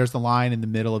there's the line in the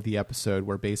middle of the episode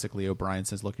where basically O'Brien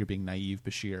says, "Look, you're being naive,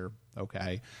 Bashir."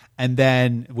 Okay. And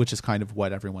then, which is kind of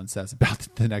what everyone says about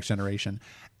the Next Generation.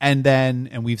 And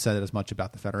we've said it as much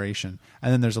about the Federation.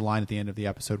 And then there's a line at the end of the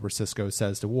episode where Sisko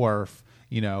says to Worf,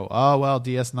 oh, well,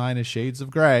 DS9 is shades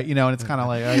of gray, and it's kind of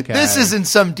like, okay. This isn't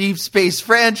some Deep Space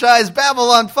franchise.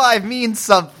 Babylon 5 means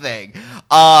something.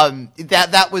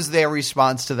 That was their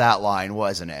response to that line,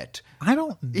 wasn't it? I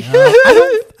don't know.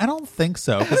 I don't think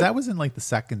so, because that was in like the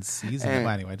 2nd season.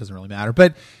 Anyway, it doesn't really matter.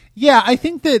 But yeah, I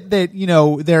think that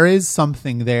there is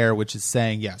something there which is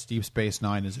saying, yes, Deep Space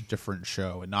Nine is a different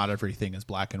show and not everything is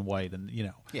black and white. And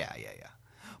Yeah.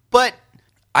 But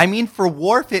I mean, for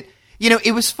Worf,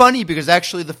 it was funny because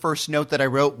actually the first note that I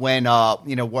wrote when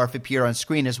Worf appeared on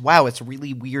screen is, wow, it's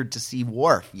really weird to see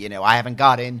Worf. I haven't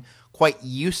gotten quite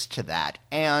used to that.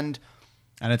 And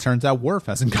it turns out Worf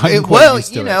hasn't gotten quite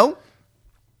used to it.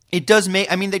 It does make,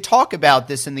 I mean, they talk about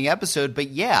this in the episode, but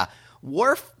yeah,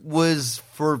 Worf was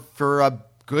for a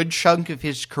good chunk of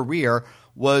his career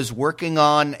was working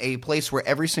on a place where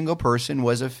every single person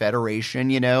was a Federation,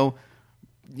 was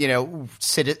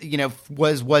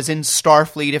in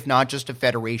Starfleet, if not just a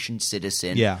Federation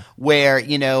citizen. Yeah. Where,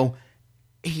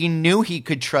 he knew he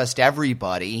could trust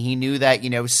everybody. He knew that, he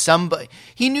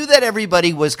knew that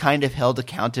everybody was kind of held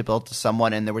accountable to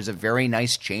someone, and there was a very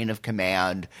nice chain of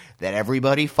command that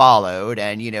everybody followed.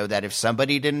 And, that if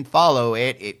somebody didn't follow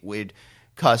it, it would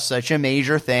cause such a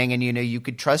major thing. And, you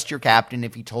could trust your captain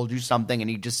if he told you something and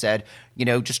he just said,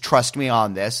 just trust me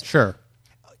on this. Sure.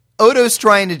 Odo's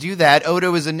trying to do that.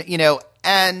 Odo is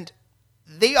and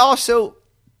they also,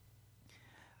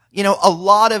 a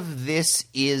lot of this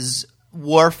is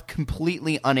Worf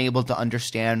completely unable to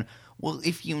understand, well,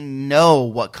 if you know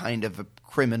what kind of a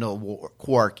criminal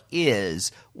Quark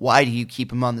is, why do you keep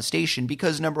him on the station?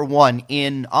 Because number one,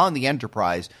 on the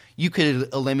Enterprise, you could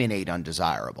eliminate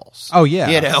undesirables. Oh,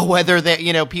 yeah. Whether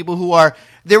they, people who are,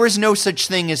 there is no such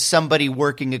thing as somebody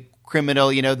working a criminal,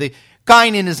 the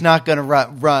Guinan is not going to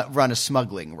run a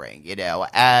smuggling ring,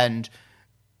 and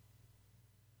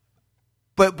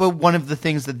but one of the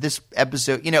things that this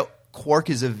episode, Quark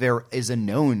is a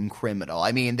known criminal.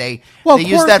 I mean, they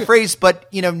use that phrase,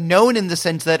 but known in the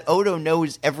sense that Odo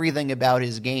knows everything about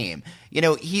his game.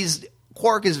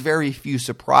 Quark is very few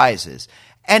surprises,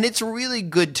 And it's really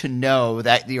good to know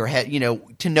that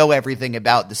to know everything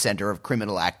about the center of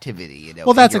criminal activity.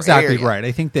 Well, that's exactly right.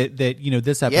 I think that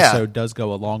this episode does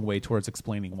go a long way towards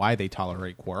explaining why they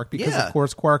tolerate Quark, because of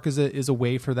course Quark is a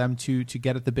way for them to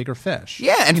get at the bigger fish.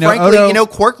 Yeah, and frankly,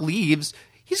 Quark leaves.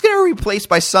 He's going to be replaced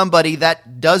by somebody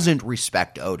that doesn't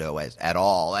respect Odo at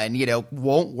all, and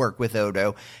won't work with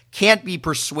Odo. Can't be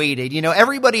persuaded.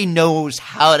 Everybody knows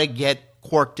how to get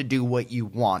Quark to do what you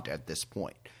want at this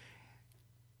point.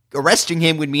 Arresting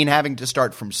him would mean having to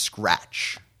start from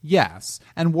scratch. Yes,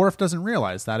 and Worf doesn't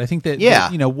realize that. I think that,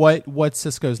 what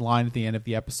Sisko's line at the end of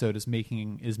the episode is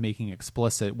making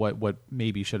explicit what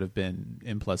maybe should have been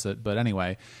implicit, but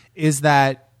anyway, is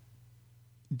that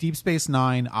Deep Space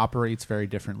Nine operates very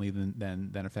differently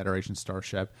than a Federation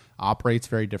starship, operates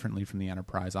very differently from the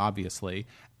Enterprise, obviously,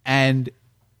 and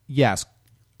yes,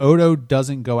 Odo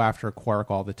doesn't go after Quark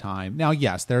all the time. Now,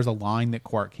 yes, there's a line that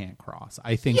Quark can't cross.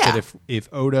 I think that if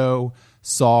Odo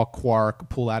saw Quark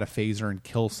pull out a phaser and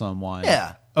kill someone,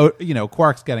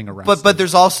 Quark's getting arrested. But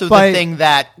there's also the thing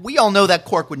that we all know that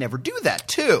Quark would never do that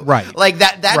too. Right. Like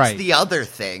that's the other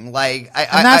thing. Like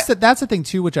that's the thing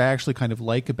too, which I actually kind of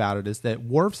like about it, is that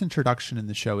Worf's introduction in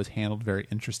the show is handled very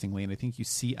interestingly, and I think you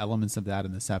see elements of that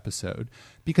in this episode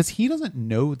because he doesn't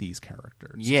know these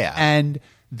characters. Yeah. And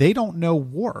they don't know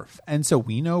Worf. And so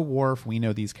we know Worf, we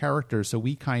know these characters, so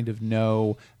we kind of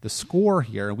know the score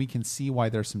here, and we can see why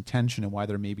there's some tension and why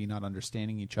they're maybe not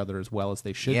understanding each other as well as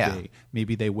they should be.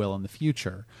 Maybe they will in the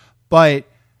future. But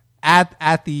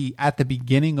at the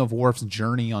beginning of Worf's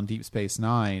journey on Deep Space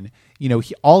Nine,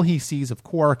 all he sees of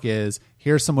Quark is,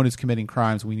 here's someone who's committing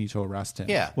crimes, we need to arrest him.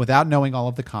 Yeah. Without knowing all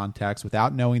of the context,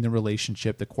 without knowing the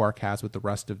relationship that Quark has with the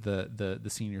rest of the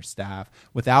senior staff,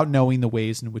 without knowing the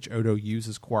ways in which Odo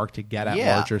uses Quark to get at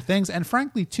larger things. And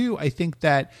frankly, too, I think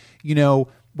that,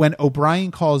 when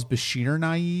O'Brien calls Bashir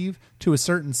naive, to a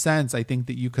certain sense, I think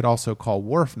that you could also call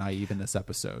Worf naive in this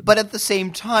episode. But at the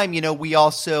same time, we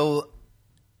also...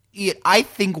 I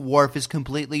think Worf is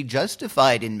completely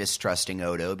justified in mistrusting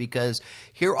Odo, because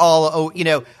Odo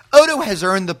has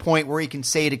earned the point where he can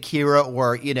say to Kira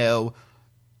or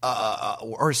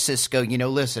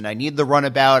Sisko, listen, I need the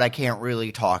runabout. I can't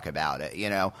really talk about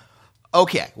it.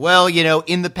 Okay, well,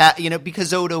 in the past,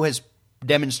 because Odo has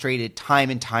demonstrated time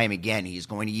and time again, he's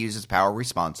going to use his power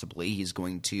responsibly. He's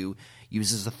going to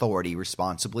use his authority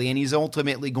responsibly, and he's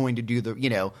ultimately going to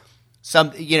do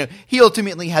he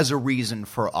ultimately has a reason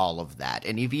for all of that.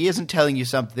 And if he isn't telling you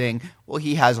something, well,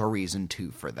 he has a reason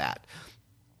too for that.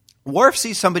 Worf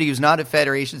sees somebody who's not a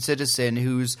Federation citizen,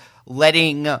 who's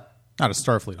letting... Not a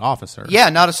Starfleet officer. Yeah,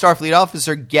 not a Starfleet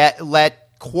officer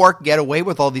let Quark get away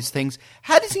with all these things.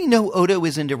 How does he know Odo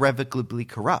isn't irrevocably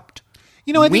corrupt?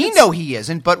 We know he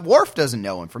isn't, but Worf doesn't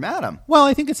know him from Adam. Well,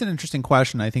 I think it's an interesting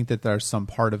question. I think that there's some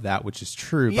part of that which is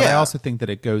true, but I also think that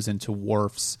it goes into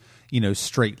Worf's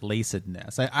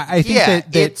straight-lacedness. I think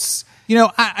that it's...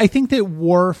 I think that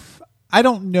Worf... I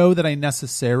don't know that I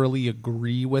necessarily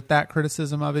agree with that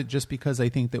criticism of it, just because I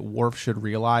think that Worf should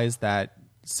realize that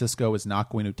Sisko is not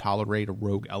going to tolerate a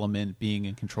rogue element being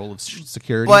in control of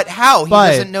security. But how? He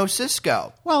doesn't know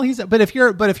Sisko. Well, but if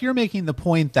you're making the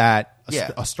point that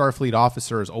a Starfleet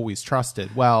officer is always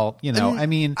trusted, well,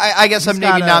 I guess I'm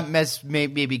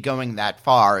maybe going that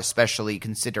far, especially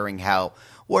considering how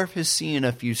Worf has seen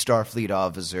a few Starfleet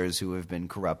officers who have been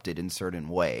corrupted in certain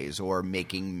ways or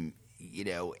making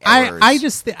errors.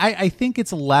 I think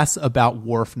it's less about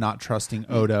Worf not trusting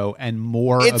Odo and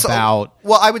more about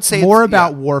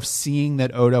Worf seeing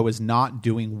that Odo is not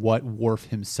doing what Worf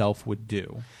himself would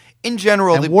do. In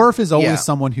general, and Worf is always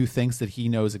someone who thinks that he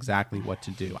knows exactly what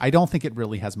to do. I don't think it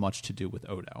really has much to do with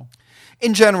Odo.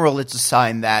 In general, it's a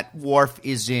sign that Worf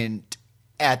isn't,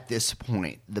 at this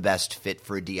point, the best fit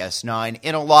for DS9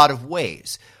 in a lot of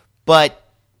ways. But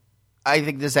I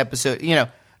think this episode,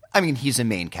 he's a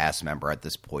main cast member at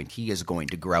this point. He is going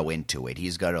to grow into it.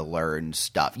 He's going to learn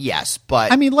stuff. Yes,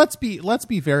 but let's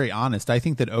be very honest. I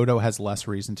think that Odo has less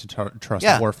reason to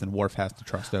trust Worf than Worf has to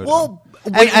trust Odo. Well,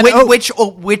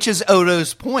 which is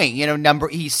Odo's point?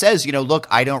 He says, look,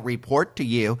 I don't report to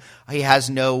you. He has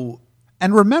no.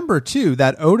 And remember too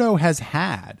that Odo has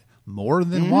had more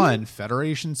than one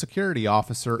Federation security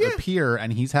officer appear,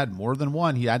 and he's had more than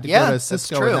one. He had to go to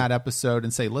Sisko in that episode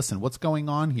and say, listen, what's going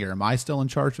on here? Am I still in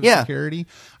charge of security?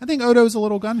 I think Odo's a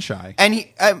little gun-shy.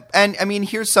 And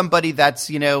here's somebody that's,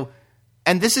 and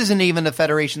this isn't even a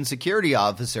Federation security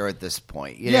officer at this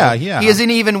point. He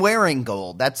isn't even wearing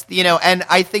gold. That's, and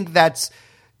I think that's,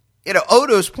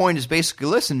 Odo's point is basically,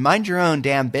 listen, mind your own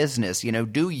damn business.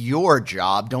 Do your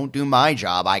job. Don't do my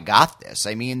job. I got this.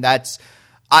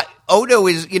 Odo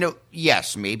is,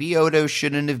 yes, maybe Odo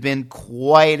shouldn't have been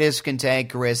quite as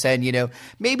cantankerous, and,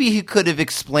 maybe he could have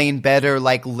explained better,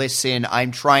 like, listen,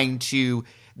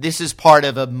 this is part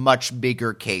of a much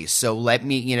bigger case, so let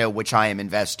me, which I am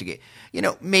investigating.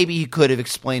 Maybe he could have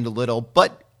explained a little,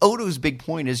 but Odo's big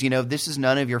point is, this is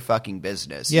none of your fucking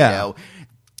business,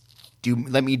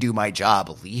 let me do my job,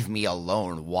 leave me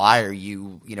alone. Why are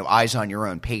you, eyes on your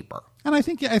own paper? And I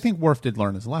think Worf did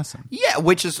learn his lesson. Yeah,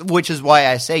 which is why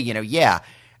I say,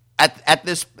 at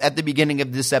the beginning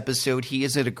of this episode, he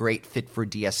isn't a great fit for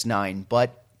DS9,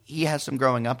 but he has some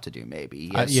growing up to do. Maybe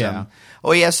he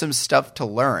has some stuff to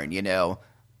learn.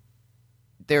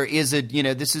 There is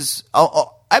this is.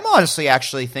 I'm honestly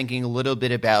actually thinking a little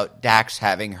bit about Dax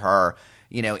having her,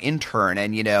 intern,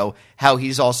 and how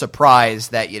he's all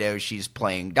surprised that she's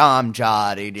playing Dom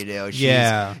Jot, and she's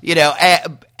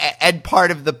and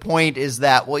part of the point is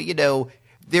that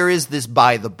there is this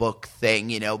by the book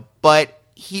thing, but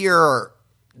here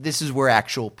this is where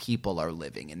actual people are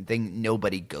living, and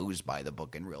nobody goes by the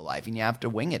book in real life, and you have to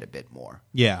wing it a bit more.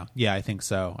 Yeah, I think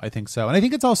so, and I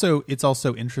think it's also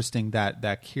interesting that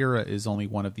Kira is only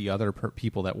one of the other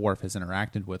people that Worf has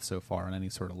interacted with so far on any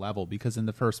sort of level, because in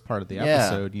the first part of the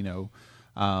episode, Worf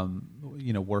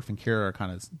and Kira are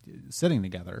kind of sitting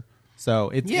together. So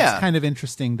it's kind of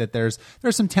interesting that there's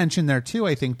some tension there too,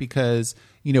 I think, because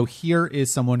here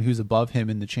is someone who's above him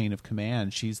in the chain of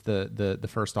command. She's the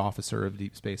first officer of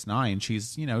Deep Space Nine.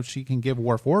 She's she can give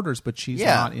Worf orders, but she's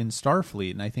not in Starfleet.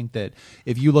 And I think that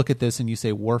if you look at this and you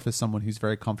say Worf is someone who's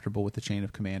very comfortable with the chain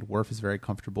of command, Worf is very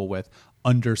comfortable with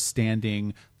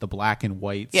understanding the black and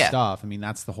white stuff. I mean,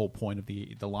 that's the whole point of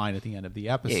the line at the end of the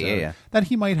episode. That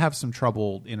he might have some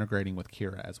trouble integrating with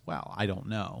Kira as well. I don't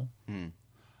know.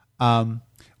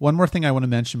 One more thing I want to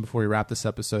mention before we wrap this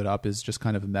episode up is just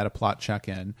kind of a meta plot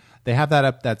check-in. They have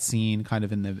that scene kind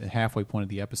of in the halfway point of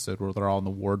the episode where they're all in the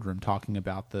wardroom talking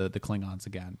about the Klingons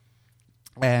again.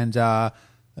 And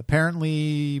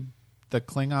apparently the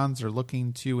Klingons are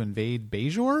looking to invade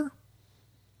Bajor.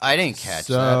 I didn't catch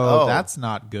that. So that's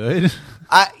not good.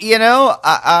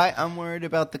 I'm worried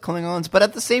about the Klingons, but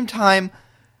at the same time,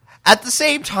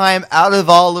 out of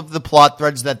all of the plot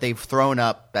threads that they've thrown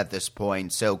up at this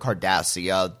point, so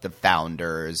Cardassia, the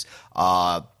Founders,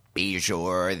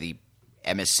 Bajor, the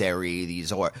Emissary,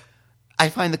 I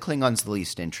find the Klingons the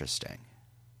least interesting.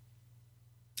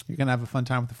 You're going to have a fun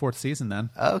time with the fourth season then.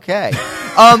 Okay.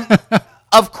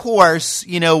 Of course,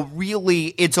 really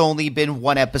it's only been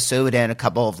one episode and a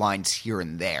couple of lines here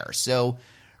and there, so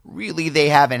really they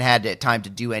haven't had time to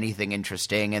do anything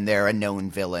interesting, and they're a known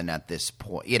villain at this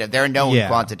point. They're a known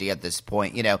quantity at this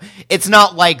point. It's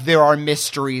not like there are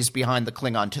mysteries behind the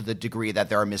Klingon to the degree that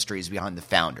there are mysteries behind the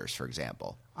Founders, for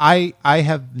example. I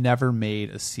have never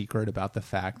made a secret about the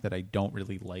fact that I don't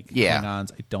really like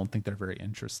Klingons. I don't think they're very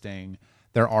interesting.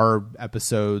 There are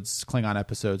Klingon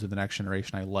episodes of The Next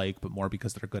Generation I like, but more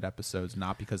because they're good episodes,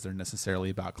 not because they're necessarily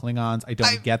about Klingons. I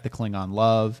don't get the Klingon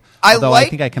love, although I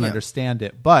think I can understand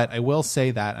it. But I will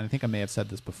say that, and I think I may have said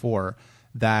this before,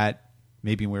 that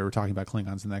maybe when we were talking about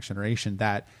Klingons in The Next Generation,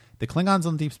 that the Klingons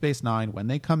on Deep Space Nine, when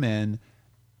they come in,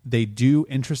 they do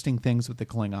interesting things with the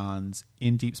Klingons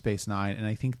in Deep Space Nine, and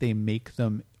I think they make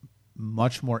them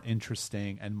much more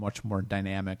interesting and much more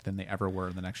dynamic than they ever were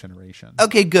in The Next Generation.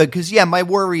 Okay, good, because my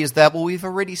worry is that we've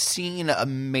already seen a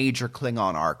major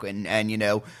Klingon arc,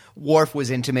 and Worf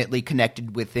was intimately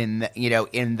connected within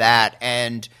in that,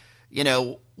 and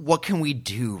what can we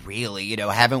do really?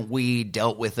 Haven't we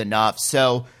dealt with enough?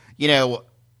 So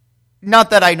not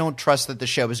that I don't trust that the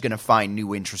show is going to find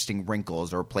new interesting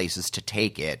wrinkles or places to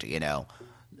take it.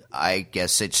 I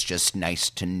guess it's just nice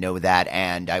to know that,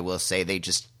 and I will say they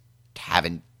just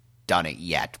haven't done it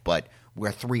yet, but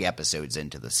we're 3 episodes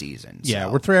into the season.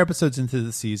 Yeah, we're 3 episodes into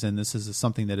the season. This is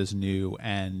something that is new,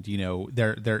 and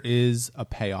there is a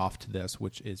payoff to this,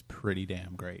 which is pretty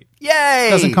damn great. Yay!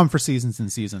 It doesn't come for seasons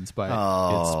and seasons, but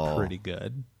it's pretty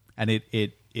good, and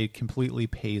it completely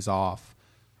pays off.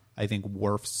 I think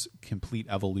Worf's complete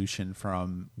evolution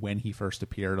from when he first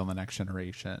appeared on The Next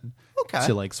Generation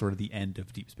to sort of the end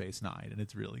of Deep Space Nine, and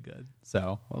it's really good.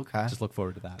 So just look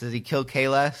forward to that. Does he kill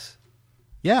Kahless?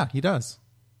 Yeah, he does.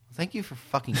 Thank you for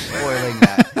fucking spoiling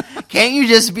that. Can't you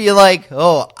just be like,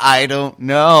 I don't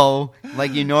know,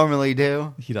 like you normally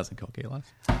do? He doesn't kill Kahless.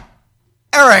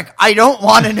 Eric, I don't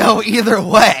want to know either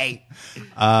way.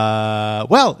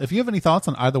 Well, if you have any thoughts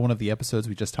on either one of the episodes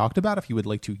we just talked about, if you would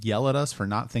like to yell at us for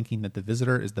not thinking that The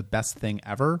Visitor is the best thing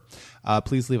ever,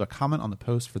 please leave a comment on the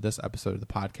post for this episode of the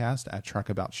podcast at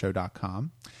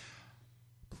trekaboutshow.com.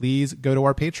 please go to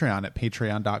our Patreon at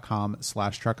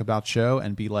patreon.com/truckaboutshow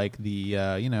and be like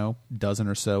the, dozen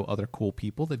or so other cool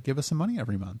people that give us some money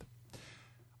every month.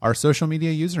 Our social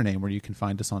media username, where you can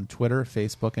find us on Twitter,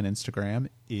 Facebook, and Instagram,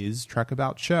 is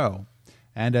truckaboutshow.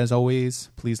 And as always,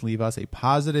 please leave us a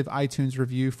positive iTunes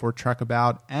review for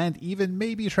Truckabout, and even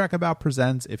maybe Truckabout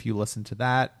Presents if you listen to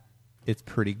that. It's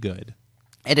pretty good.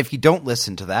 And if you don't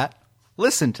listen to that,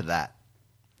 listen to that.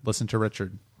 Listen to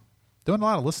Richard. Doing a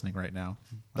lot of listening right now.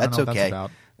 That's okay.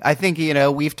 I think,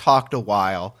 we've talked a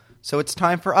while, so it's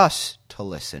time for us to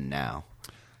listen now.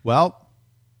 Well,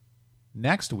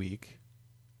 next week,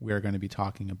 we're going to be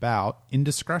talking about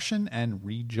Indiscretion and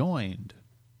Rejoined.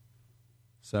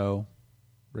 So,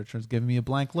 Richard's giving me a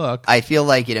blank look. I feel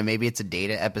like, maybe it's a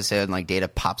Data episode and Data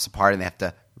pops apart and they have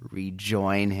to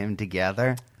rejoin him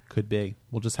together. Could be.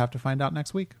 We'll just have to find out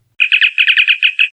next week.